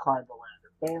Show's climb the ladder.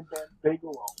 Bam Bam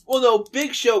Bigelow. Well, no,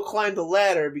 Big Show climbed the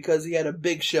ladder because he had a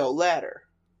Big Show ladder.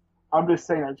 I'm just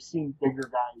saying I've seen bigger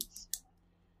guys.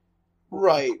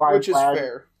 Right, which is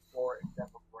fair.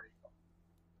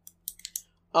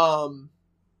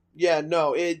 Yeah,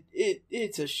 no, it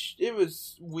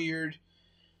was weird.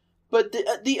 But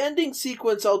the ending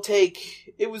sequence I'll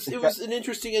take. It was an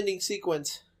interesting ending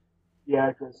sequence.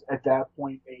 Yeah, because at that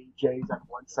point, AJ's on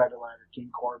one side of the ladder, King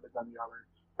Corbin's on the other.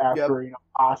 After,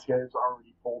 Asuka has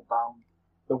already pulled down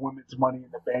the women's Money in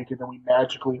the Bank, and then we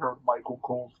magically heard Michael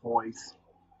Cole's voice.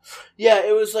 Yeah,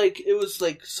 it was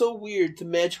like so weird to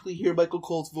magically hear Michael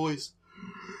Cole's voice.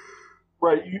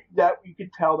 Right, you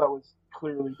could tell that was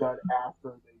clearly done after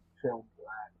they filmed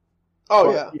that.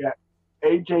 Oh, but, yeah.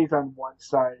 AJ's on one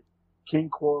side, King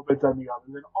Corbin's on the other,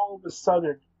 and then all of a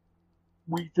sudden,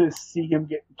 we just see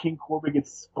King Corbin get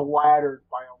splattered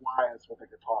by Elias with a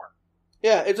guitar.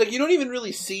 Yeah, it's like you don't even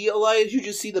really see Elias, you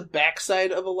just see the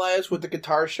backside of Elias with the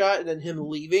guitar shot and then him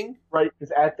leaving. Right,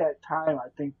 because at that time, I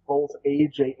think both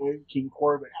AJ and King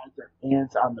Corbin had their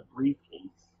hands on the briefcase.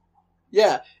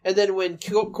 Yeah, and then when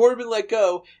Corbin let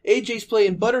go, AJ's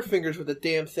playing Butterfingers with the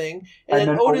damn thing, and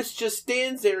then Otis just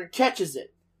stands there and catches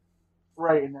it.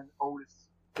 Right, and then Otis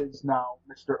is now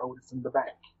Mr. Otis in the Bank.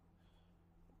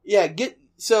 Yeah,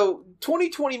 so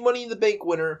 2020 Money in the Bank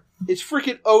winner is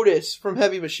freaking Otis from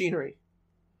Heavy Machinery.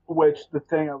 Which, the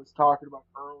thing I was talking about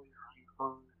earlier, I heard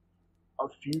from a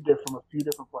few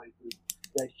different places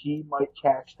that he might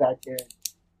catch that in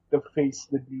to face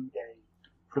the New Day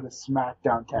for the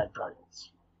SmackDown Tag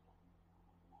Titles.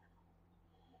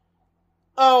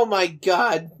 Oh my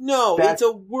God, no! It's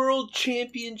a World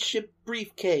Championship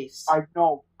briefcase. I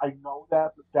know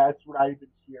that, but that's what I've been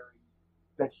hearing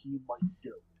that he might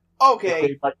do. Okay.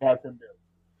 They might have him do.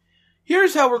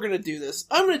 Here's how we're going to do this.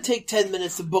 I'm going to take 10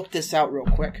 minutes to book this out real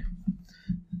quick.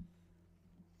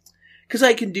 Because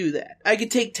I can do that. I can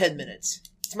take 10 minutes.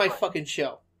 It's my fucking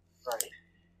show. Right.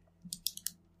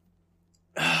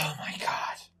 Oh my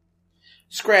God.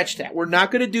 Scratch that. We're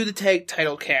not going to do the tag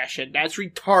title cash-in. That's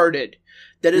retarded.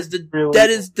 That is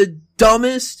the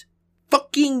dumbest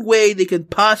fucking way they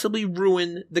could possibly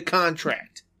ruin the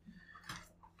contract.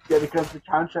 Yeah, because the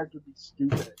contract would be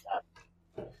stupid at that.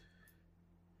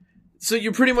 So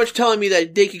you're pretty much telling me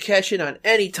that they could cash in on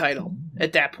any title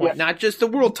at that point, not just the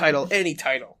world title, any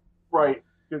title. Right.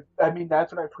 I mean,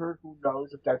 that's what I've heard. Who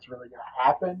knows if that's really going to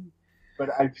happen? But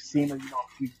I've seen, a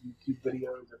few YouTube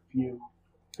videos, a few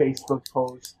Facebook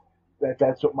posts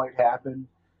that's what might happen.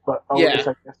 But Otis,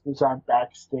 I guess, was on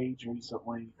backstage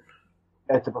recently,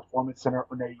 at the Performance Center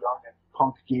when they're young, and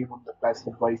Punk gave him the best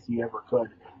advice he ever could.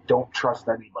 Don't trust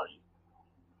anybody.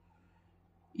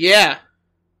 Yeah.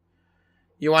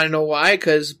 You want to know why?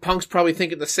 Because Punk's probably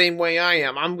thinking the same way I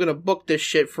am. I'm going to book this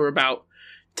shit for about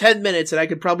 10 minutes, and I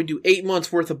could probably do 8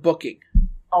 months worth of booking.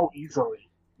 Oh, easily.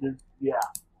 Yeah.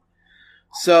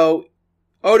 So,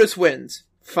 Otis wins.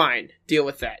 Fine. Deal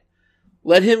with that.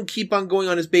 Let him keep on going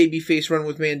on his babyface run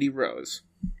with Mandy Rose.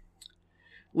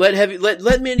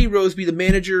 Let Mandy Rose be the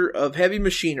manager of Heavy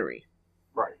Machinery.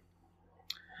 Right.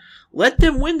 Let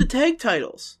them win the tag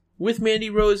titles with Mandy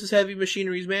Rose as Heavy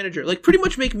Machinery's manager. Like, pretty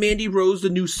much make Mandy Rose the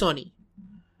new Sunny.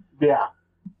 Yeah.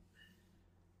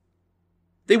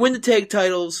 They win the tag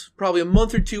titles probably a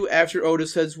month or two after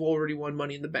Otis has already won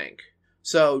Money in the Bank.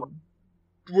 So,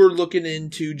 we're looking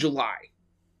into July.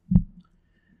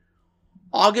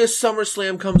 August,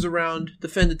 SummerSlam comes around,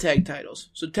 defend the tag titles.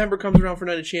 September comes around for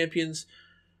Night of Champions,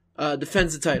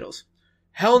 defends the titles.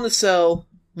 Hell in a Cell,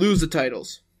 lose the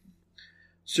titles.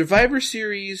 Survivor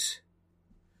Series,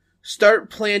 start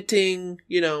planting,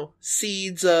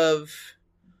 seeds of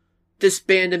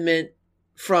disbandment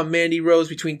from Mandy Rose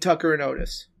between Tucker and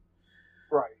Otis.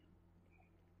 Right.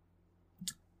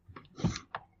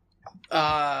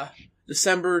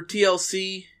 December,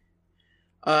 TLC.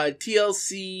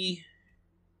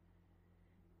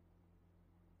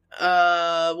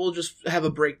 We'll just have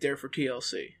a break there for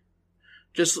TLC.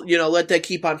 Just, let that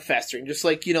keep on festering. Just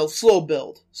like, slow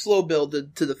build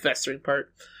to the festering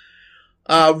part.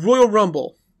 Royal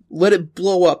Rumble. Let it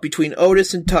blow up between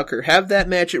Otis and Tucker. Have that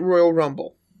match at Royal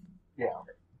Rumble. Yeah.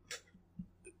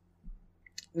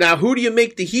 Now, who do you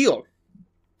make the heel?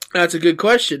 That's a good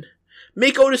question.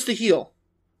 Make Otis the heel.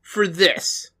 For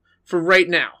this. For right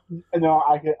now. No,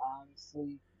 I could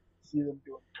honestly see them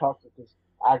doing Tucker, because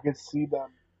I could see them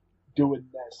doing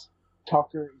this.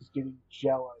 Tucker is getting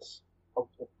jealous of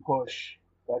the push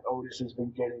that Otis has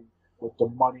been getting with the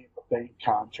Money in the Bank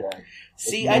contract.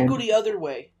 See, I'd go the other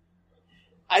way.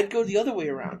 I'd go the other way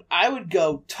around. I would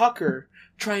go Tucker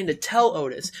trying to tell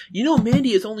Otis,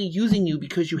 Mandy is only using you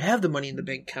because you have the Money in the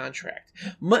Bank contract.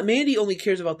 Mandy only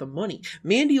cares about the money.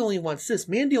 Mandy only wants this.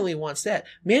 Mandy only wants that.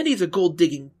 Mandy's a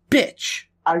gold-digging bitch.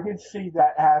 I can see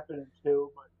that happening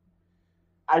too, but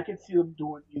I can see them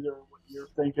doing either what you're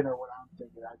thinking or what I'm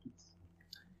thinking.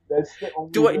 That's the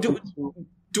only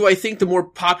Do I think the more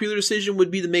popular decision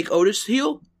would be to make Otis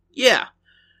heel? Yeah.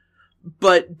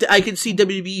 But I can see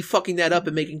WWE fucking that up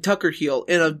and making Tucker heel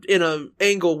in a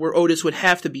angle where Otis would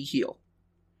have to be heel.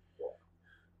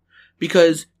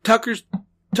 Because Tucker's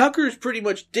pretty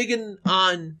much digging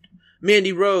on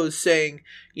Mandy Rose saying,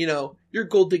 you're a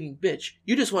gold-digging bitch.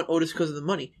 You just want Otis because of the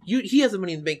money. He has the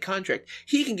Money in the Bank contract.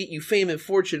 He can get you fame and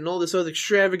fortune and all this other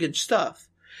extravagant stuff.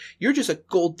 You're just a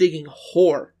gold-digging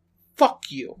whore.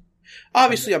 Fuck you.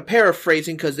 Obviously, I'm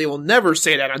paraphrasing because they will never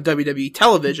say that on WWE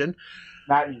television.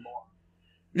 Not anymore.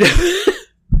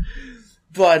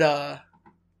 But,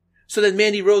 so then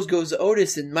Mandy Rose goes to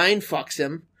Otis and mind fucks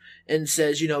him and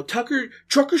says,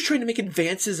 Trucker's trying to make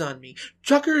advances on me.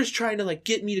 Trucker is trying to,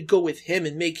 get me to go with him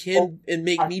and make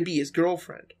me be his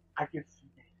girlfriend. I can see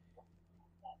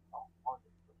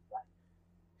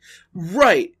that.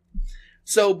 Right.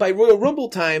 So by Royal Rumble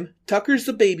time, Tucker's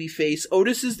the babyface,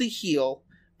 Otis is the heel,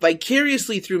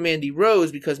 vicariously through Mandy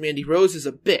Rose because Mandy Rose is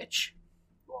a bitch.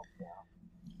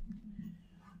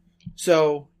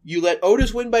 So, you let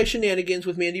Otis win by shenanigans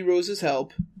with Mandy Rose's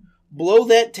help, blow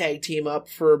that tag team up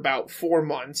for about 4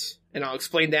 months, and I'll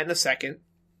explain that in a second.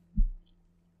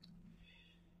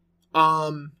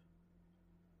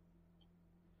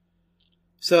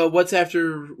 So, what's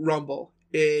after Rumble?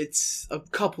 It's a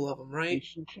couple of them, right?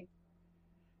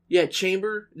 Yeah,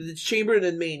 Chamber. It's Chamber and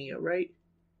then Mania, right?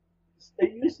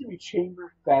 It used to be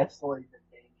Chamber, Fastlane, and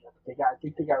Mania, but I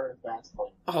think they got rid of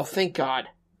Fastlane. Oh, thank God.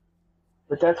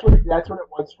 But that's what it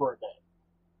was for a day.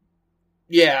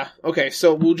 Yeah, okay,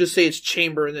 so we'll just say it's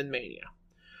Chamber and then Mania.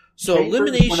 So Chamber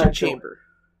Elimination Chamber.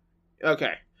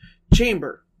 Okay.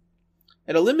 Chamber.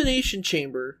 At Elimination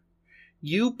Chamber,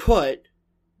 you put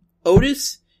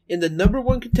Otis in the number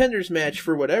 1 contenders match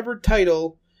for whatever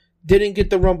title didn't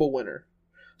get the Rumble winner.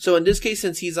 So in this case,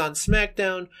 since he's on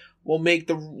SmackDown, we'll make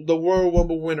the Royal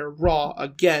Rumble winner Raw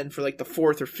again for the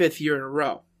 4th or 5th year in a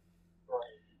row.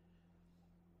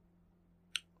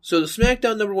 So the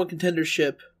SmackDown number 1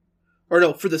 contendership, or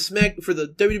no, for the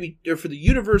WWE or for the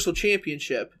Universal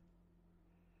Championship,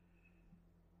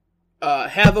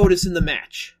 have Otis in the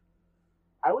match.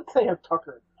 I would say have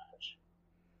Tucker in the match.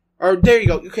 Or there you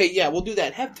go. Okay, yeah, we'll do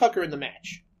that. Have Tucker in the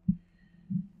match.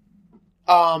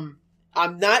 I'm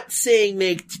not saying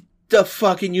make the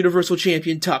fucking Universal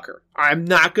Champion Tucker. I'm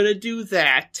not gonna do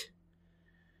that.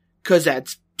 Because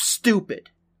that's stupid.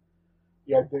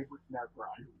 Yeah, they would never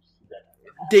do that.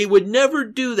 They would never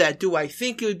do that. Do I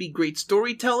think it would be great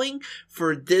storytelling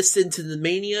for this into the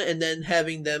Mania and then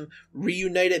having them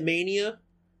reunite at Mania?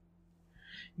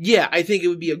 Yeah, I think it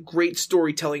would be a great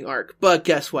storytelling arc. But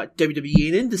guess what? WWE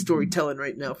ain't into storytelling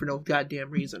right now for no goddamn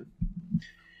reason.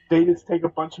 They just take a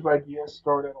bunch of ideas,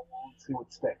 throw it in a wall, and see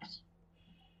what sticks.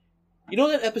 You know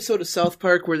that episode of South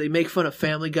Park where they make fun of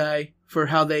Family Guy for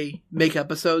how they make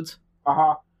episodes?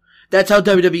 Uh-huh. That's how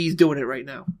WWE's doing it right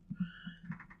now.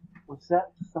 Was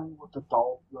that the thing with the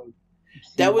doll?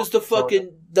 That was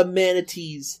the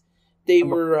manatees. They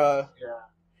were,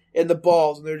 and the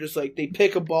balls, and they're just like, they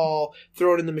pick a ball,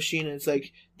 throw it in the machine, and it's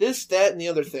like, this, that, and the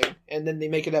other thing. And then they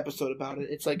make an episode about it.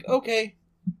 It's like, okay,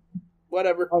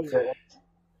 whatever. Oh, yeah.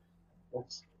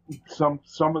 It's some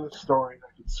of the stories,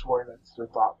 I could swear that's their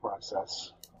thought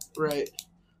process. Right.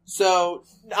 So,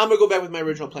 I'm going to go back with my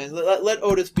original plan. Let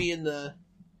Otis be in the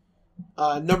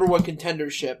number one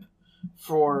contendership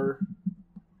for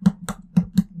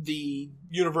the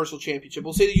Universal Championship.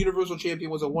 We'll say the Universal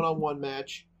Champion was a one-on-one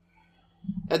match.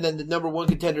 And then the number one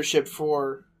contendership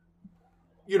for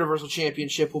Universal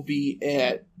Championship will be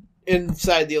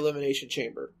inside the Elimination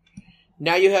Chamber.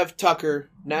 Now you have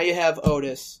Tucker. Now you have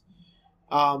Otis.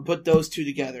 Put those two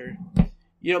together.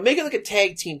 You know, make it like a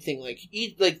tag team thing.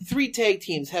 Like 3 tag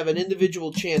teams have an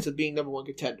individual chance of being number one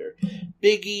contender.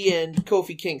 Big E and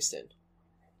Kofi Kingston.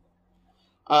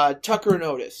 Tucker and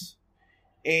Otis.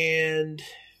 And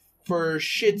for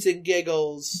shits and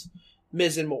giggles,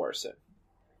 Miz and Morrison.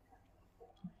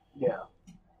 Yeah.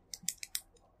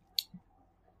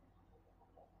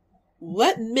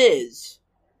 Let Miz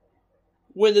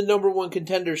win the number one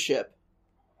contendership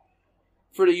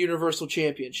for the Universal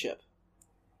Championship.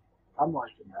 I'm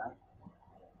liking that.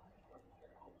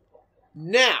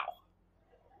 Now.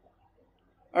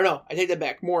 Or no, I take that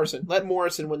back. Morrison. Let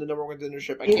Morrison win the number one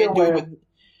contendership.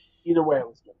 Either way, I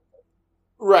was good.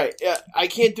 Right. I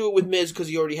can't do it with Miz because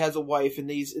he already has a wife, and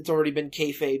it's already been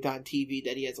kayfabed on TV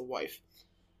that he has a wife.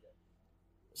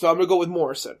 So I'm going to go with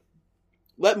Morrison.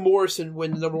 Let Morrison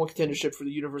win the number one contendership for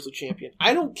the Universal Champion.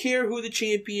 I don't care who the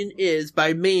champion is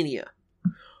by Mania.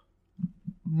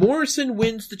 Morrison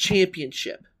wins the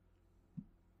championship.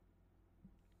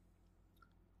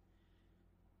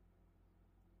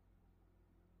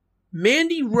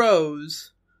 Mandy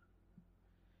Rose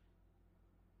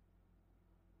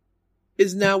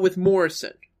is now with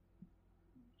Morrison.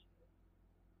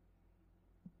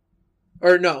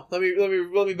 Or no, let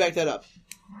me back that up.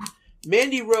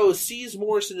 Mandy Rose sees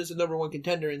Morrison as the number one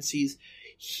contender and sees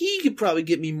he could probably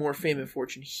get me more fame and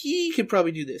fortune. He could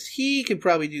probably do this. He could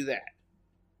probably do that.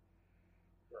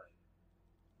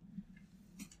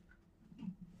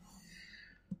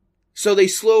 So they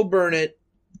slow burn it.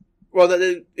 Well,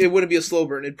 it wouldn't be a slow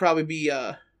burn. It'd probably be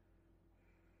a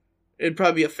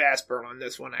fast burn on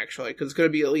this one, actually, because it's going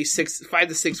to be at least 5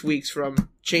 to 6 weeks from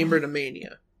Chamber to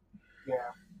Mania. Yeah.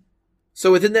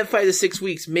 So within that 5 to 6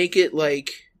 weeks, make it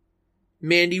like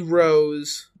Mandy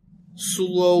Rose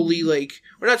slowly,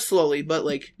 or not slowly, but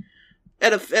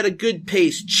at a good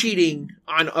pace, cheating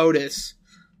on Otis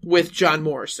with John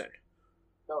Morrison.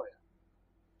 Oh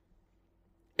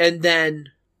yeah. And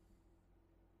then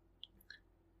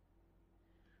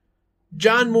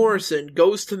John Morrison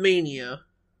goes to Mania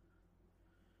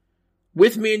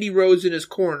with Mandy Rose in his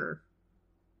corner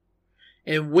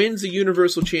and wins the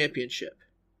Universal Championship.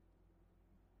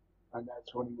 And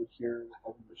that's when you would hear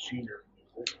the machinery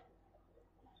music.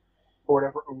 Or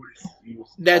whatever Otis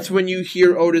used. That's when you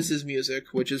hear Otis's music,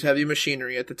 which is Heavy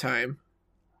Machinery at the time.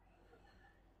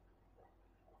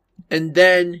 And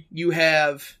then you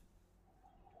have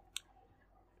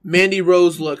Mandy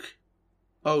Rose look,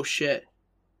 oh shit.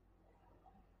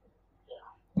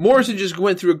 Morrison just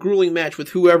went through a grueling match with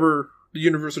whoever the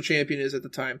Universal Champion is at the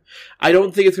time. I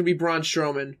don't think it's going to be Braun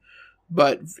Strowman,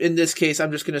 but in this case,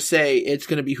 I'm just going to say it's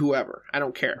going to be whoever. I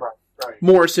don't care. Right.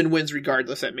 Morrison wins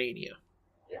regardless at Mania.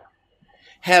 Yeah.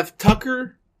 Have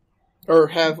Tucker or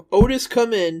have Otis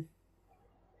come in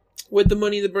with the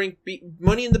Money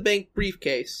in the Bank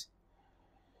briefcase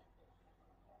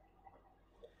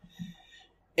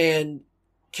and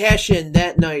cash in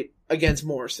that night against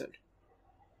Morrison.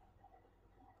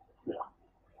 Yeah.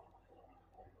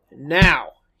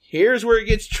 Now, here's where it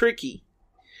gets tricky.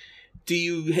 Do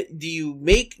you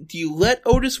let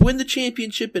Otis win the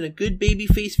championship in a good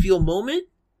babyface feel moment?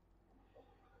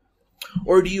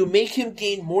 Or do you make him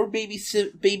gain more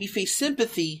babyface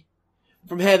sympathy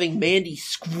from having Mandy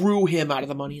screw him out of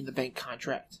the Money in the Bank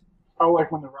contract? Oh,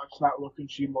 like when the Rock's not looking,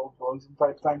 she low blows him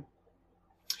type thing?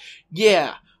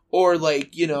 Yeah. Or as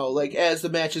the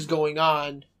match is going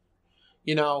on,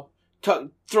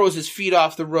 throws his feet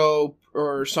off the rope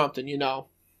or something,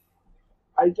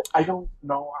 I don't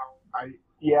know how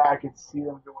I could see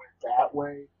them doing it that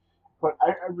way, but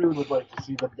I really would like to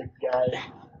see the big guy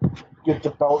get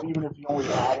the belt, even if he only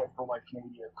had it for like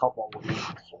maybe a couple of weeks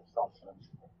or something.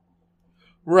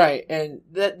 Right, and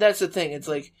that's the thing. It's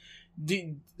like,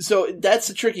 so that's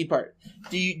the tricky part.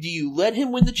 Do you let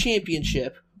him win the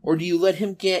championship, or do you let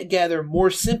him gather more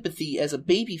sympathy as a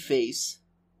babyface?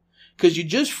 Because you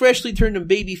just freshly turned him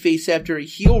babyface after a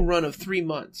heel run of 3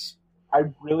 months. I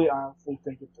really honestly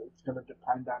think it's going to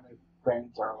depend on if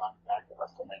fans are allowed back at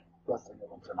wrestling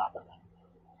events or not.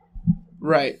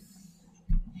 Right.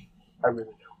 I really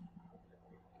do.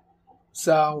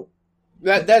 So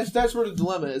that's where the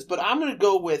dilemma is. But I'm going to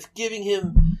go with giving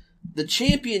him the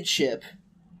championship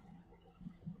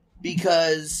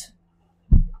because,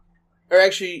 or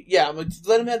actually, yeah, I'm going to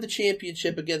let him have the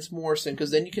championship against Morrison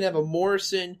because then you can have a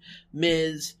Morrison,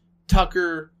 Miz,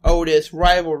 Tucker, Otis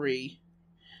rivalry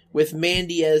with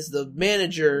Mandy as the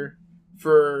manager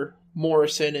for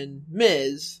Morrison and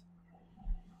Miz.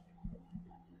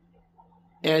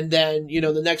 And then,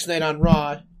 the next night on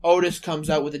Raw, Otis comes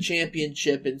out with a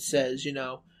championship and says,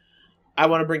 I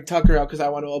want to bring Tucker out because I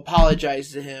want to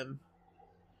apologize to him.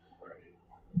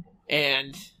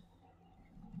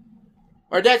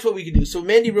 Or that's what we can do. So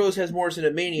Mandy Rose has Morrison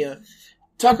at Mania.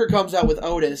 Tucker comes out with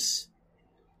Otis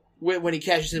when he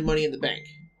cashes in Money in the Bank.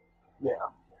 Yeah.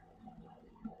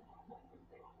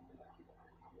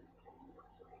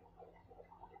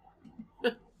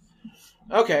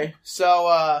 Okay,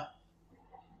 so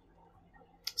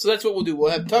that's what we'll do.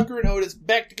 We'll have Tucker and Otis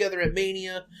back together at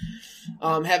Mania,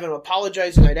 have him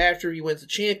apologize the night after he wins the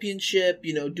championship,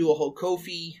 do a whole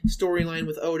Kofi storyline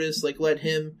with Otis, like let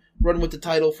him run with the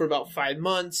title for about 5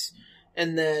 months,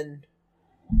 and then,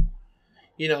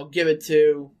 give it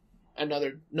to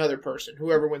another person,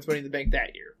 whoever wins Money in the Bank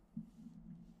that year.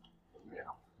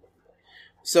 Yeah.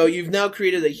 So you've now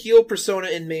created a heel persona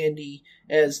in Mandy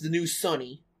as the new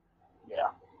Sunny.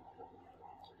 Yeah.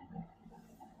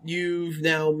 You've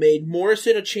now made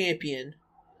Morrison a champion.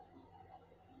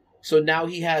 So now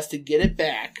he has to get it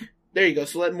back. There you go.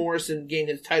 So let Morrison gain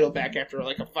his title back after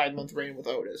like a 5-month reign with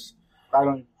Otis. I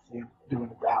don't even see him doing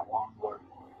it that long, but...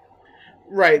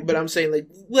 Right, but I'm saying like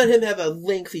let him have a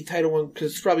lengthy title one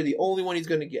because it's probably the only one he's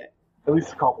going to get. At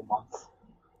least a couple months.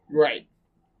 Right.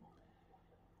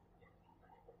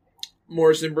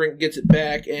 Morrison gets it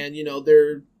back, and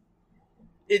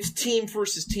it's team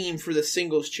versus team for the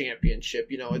singles championship.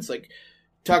 It's like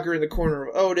Tucker in the corner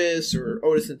of Otis, or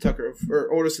Otis in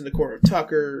the corner of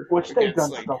Tucker. Which they've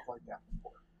done stuff like that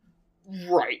before.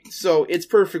 Right. So it's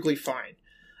perfectly fine.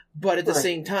 But at the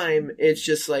same time, it's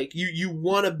just like you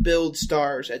want to build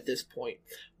stars at this point.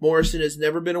 Morrison has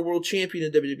never been a world champion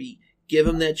in WWE. Give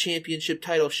him that championship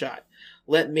title shot.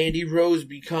 Let Mandy Rose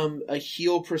become a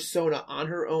heel persona on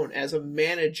her own as a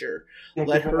manager. Yeah,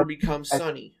 let her become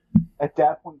Sunny. At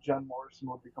that point, John Morrison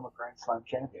would become a Grand Slam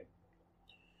champion.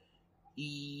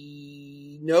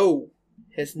 No.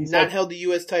 Has not held the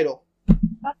U.S. title.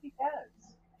 Not he has.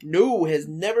 No, has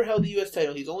never held the U.S.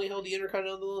 title. He's only held the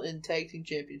Intercontinental and Tag Team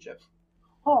Championships.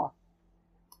 Huh.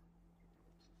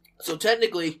 So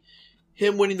technically,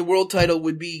 him winning the world title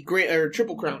would be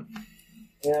Triple Crown.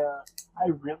 Yeah, I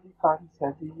really thought he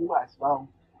had the U.S. Well,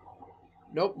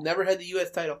 nope, never had the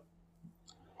U.S. title.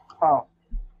 Oh.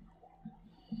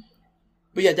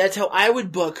 But yeah, that's how I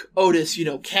would book Otis,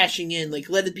 cashing in. Like,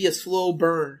 let it be a slow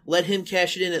burn. Let him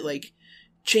cash it in at, like,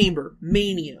 Chamber,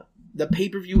 Mania, the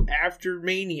pay-per-view after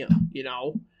Mania,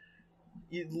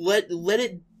 Let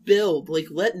it build. Like,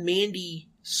 let Mandy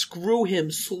screw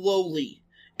him slowly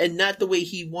and not the way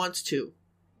he wants to.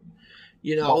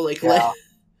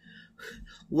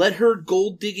 Let her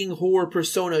gold-digging whore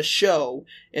persona show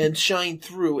and shine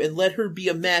through, and let her be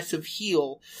a massive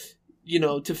heel,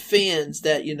 to fans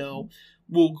that,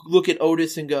 will look at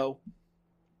Otis and go,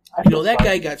 that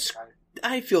guy got...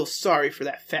 I feel sorry for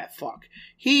that fat fuck.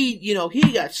 He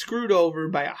got screwed over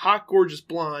by a hot, gorgeous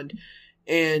blonde,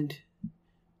 and,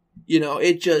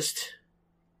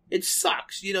 it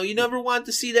sucks. You never want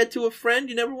to see that to a friend.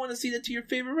 You never want to see that to your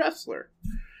favorite wrestler.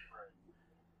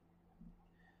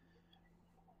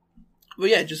 But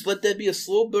yeah, just let that be a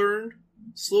slow burn,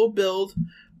 slow build,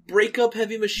 break up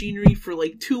Heavy Machinery for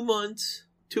like 2 months,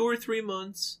 2 or 3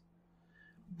 months,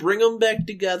 bring them back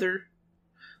together,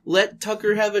 let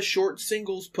Tucker have a short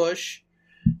singles push,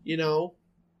 you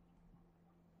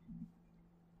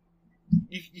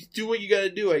do what you gotta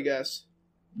do, I guess.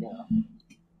 Yeah.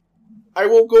 I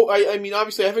won't go, I mean,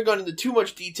 obviously I haven't gone into too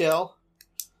much detail,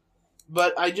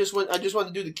 but I just want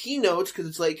to do the keynotes, because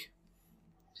it's like,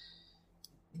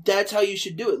 that's how you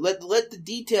should do it. Let the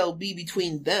detail be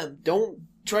between them. Don't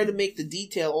try to make the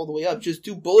detail all the way up. Just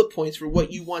do bullet points for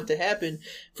what you want to happen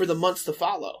for the months to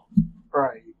follow.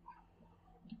 Right.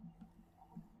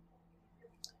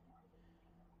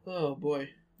 Oh, boy.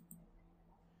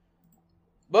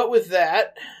 But with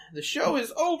that, the show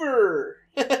is over!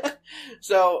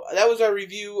 So, that was our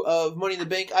review of Money in the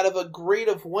Bank. Out of a grade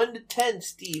of 1 to 10,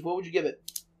 Steve, what would you give it?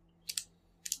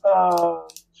 6 or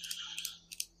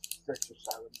 7.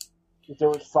 Because there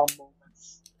were some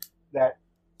moments that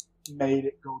made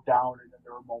it go down, and then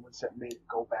there were moments that made it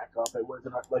go back up. It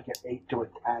wasn't like an 8 to a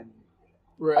 10.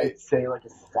 Right. I'd say like a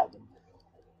 7.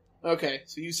 Okay,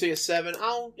 so you say a 7.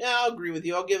 I'll agree with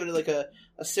you. I'll give it like a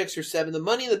 6 or 7. The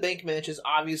Money in the Bank matches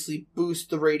obviously boost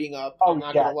the rating up. I'm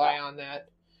not going to lie on that.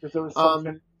 Because there was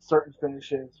some certain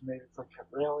finishes made it like,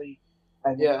 really?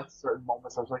 And then certain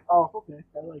moments I was like, oh, okay,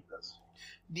 I like this.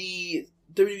 The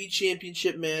WWE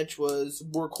Championship match was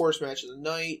workhorse match of the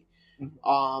night.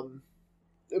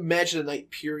 Match of the night,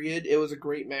 period. It was a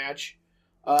great match.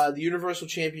 The Universal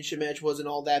Championship match wasn't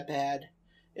all that bad.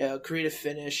 Creative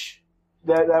finish.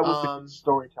 That was a good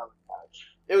storytelling match.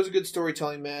 It was a good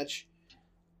storytelling match.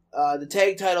 The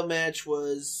tag title match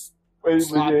was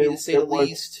sloppy to say the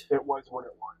least. It was what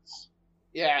it was.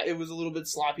 Yeah, it was a little bit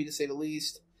sloppy to say the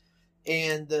least.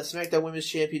 And the SmackDown Women's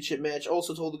Championship match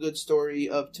also told a good story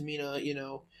of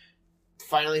Tamina,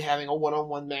 finally having a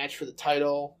one-on-one match for the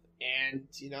title. And,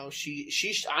 she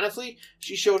honestly,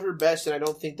 she showed her best, and I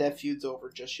don't think that feud's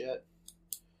over just yet.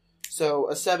 So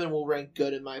a 7 will rank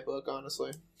good in my book,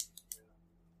 honestly.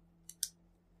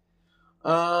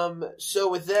 So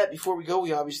with that, before we go,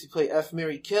 we obviously play F,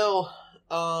 Marry, Kill.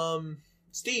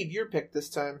 Steve, your pick this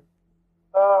time.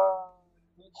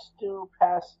 Let's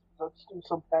do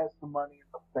some Pass the Money in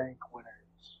the Bank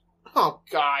winners. Oh,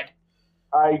 God.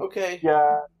 Okay.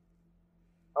 Yeah.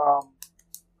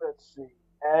 Let's see.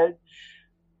 Edge.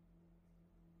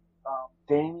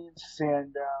 Damien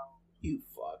Sandow. You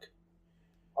fuck.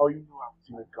 Oh, you knew I was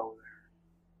going to go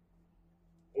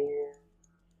there.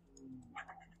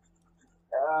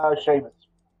 And Sheamus.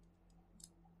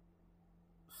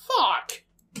 Fuck.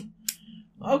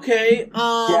 Okay.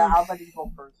 Yeah, I'm an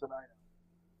evil person. I know.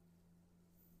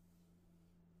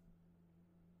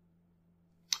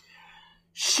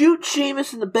 Shoot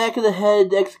Sheamus in the back of the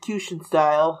head, execution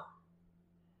style.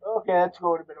 Okay, that's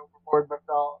going a bit overboard, but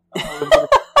no,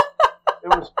 it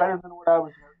was better than what I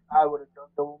would have done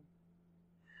to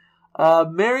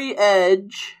him. Marry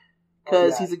Edge,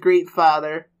 because he's a great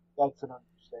father. That's an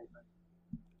understatement.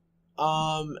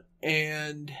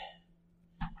 And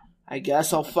I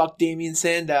guess I'll fuck Damien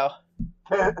Sandow.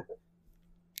 And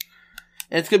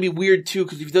it's going to be weird, too,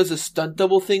 because if he does a stunt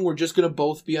double thing, we're just going to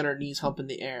both be on our knees humping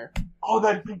the air. Oh,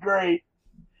 that'd be great.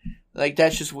 Like,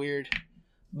 that's just weird.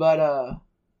 But,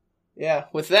 yeah,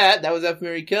 with that was F,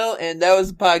 Marry, Kill, and that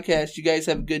was the podcast. You guys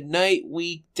have a good night,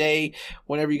 week, day,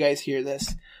 whenever you guys hear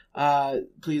this.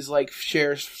 Please like,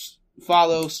 share,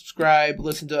 follow, subscribe,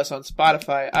 listen to us on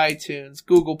Spotify, iTunes,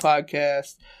 Google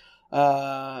Podcasts,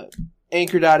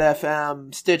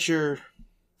 Anchor.fm, Stitcher,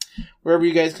 wherever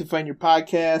you guys can find your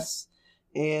podcasts.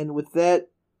 And with that,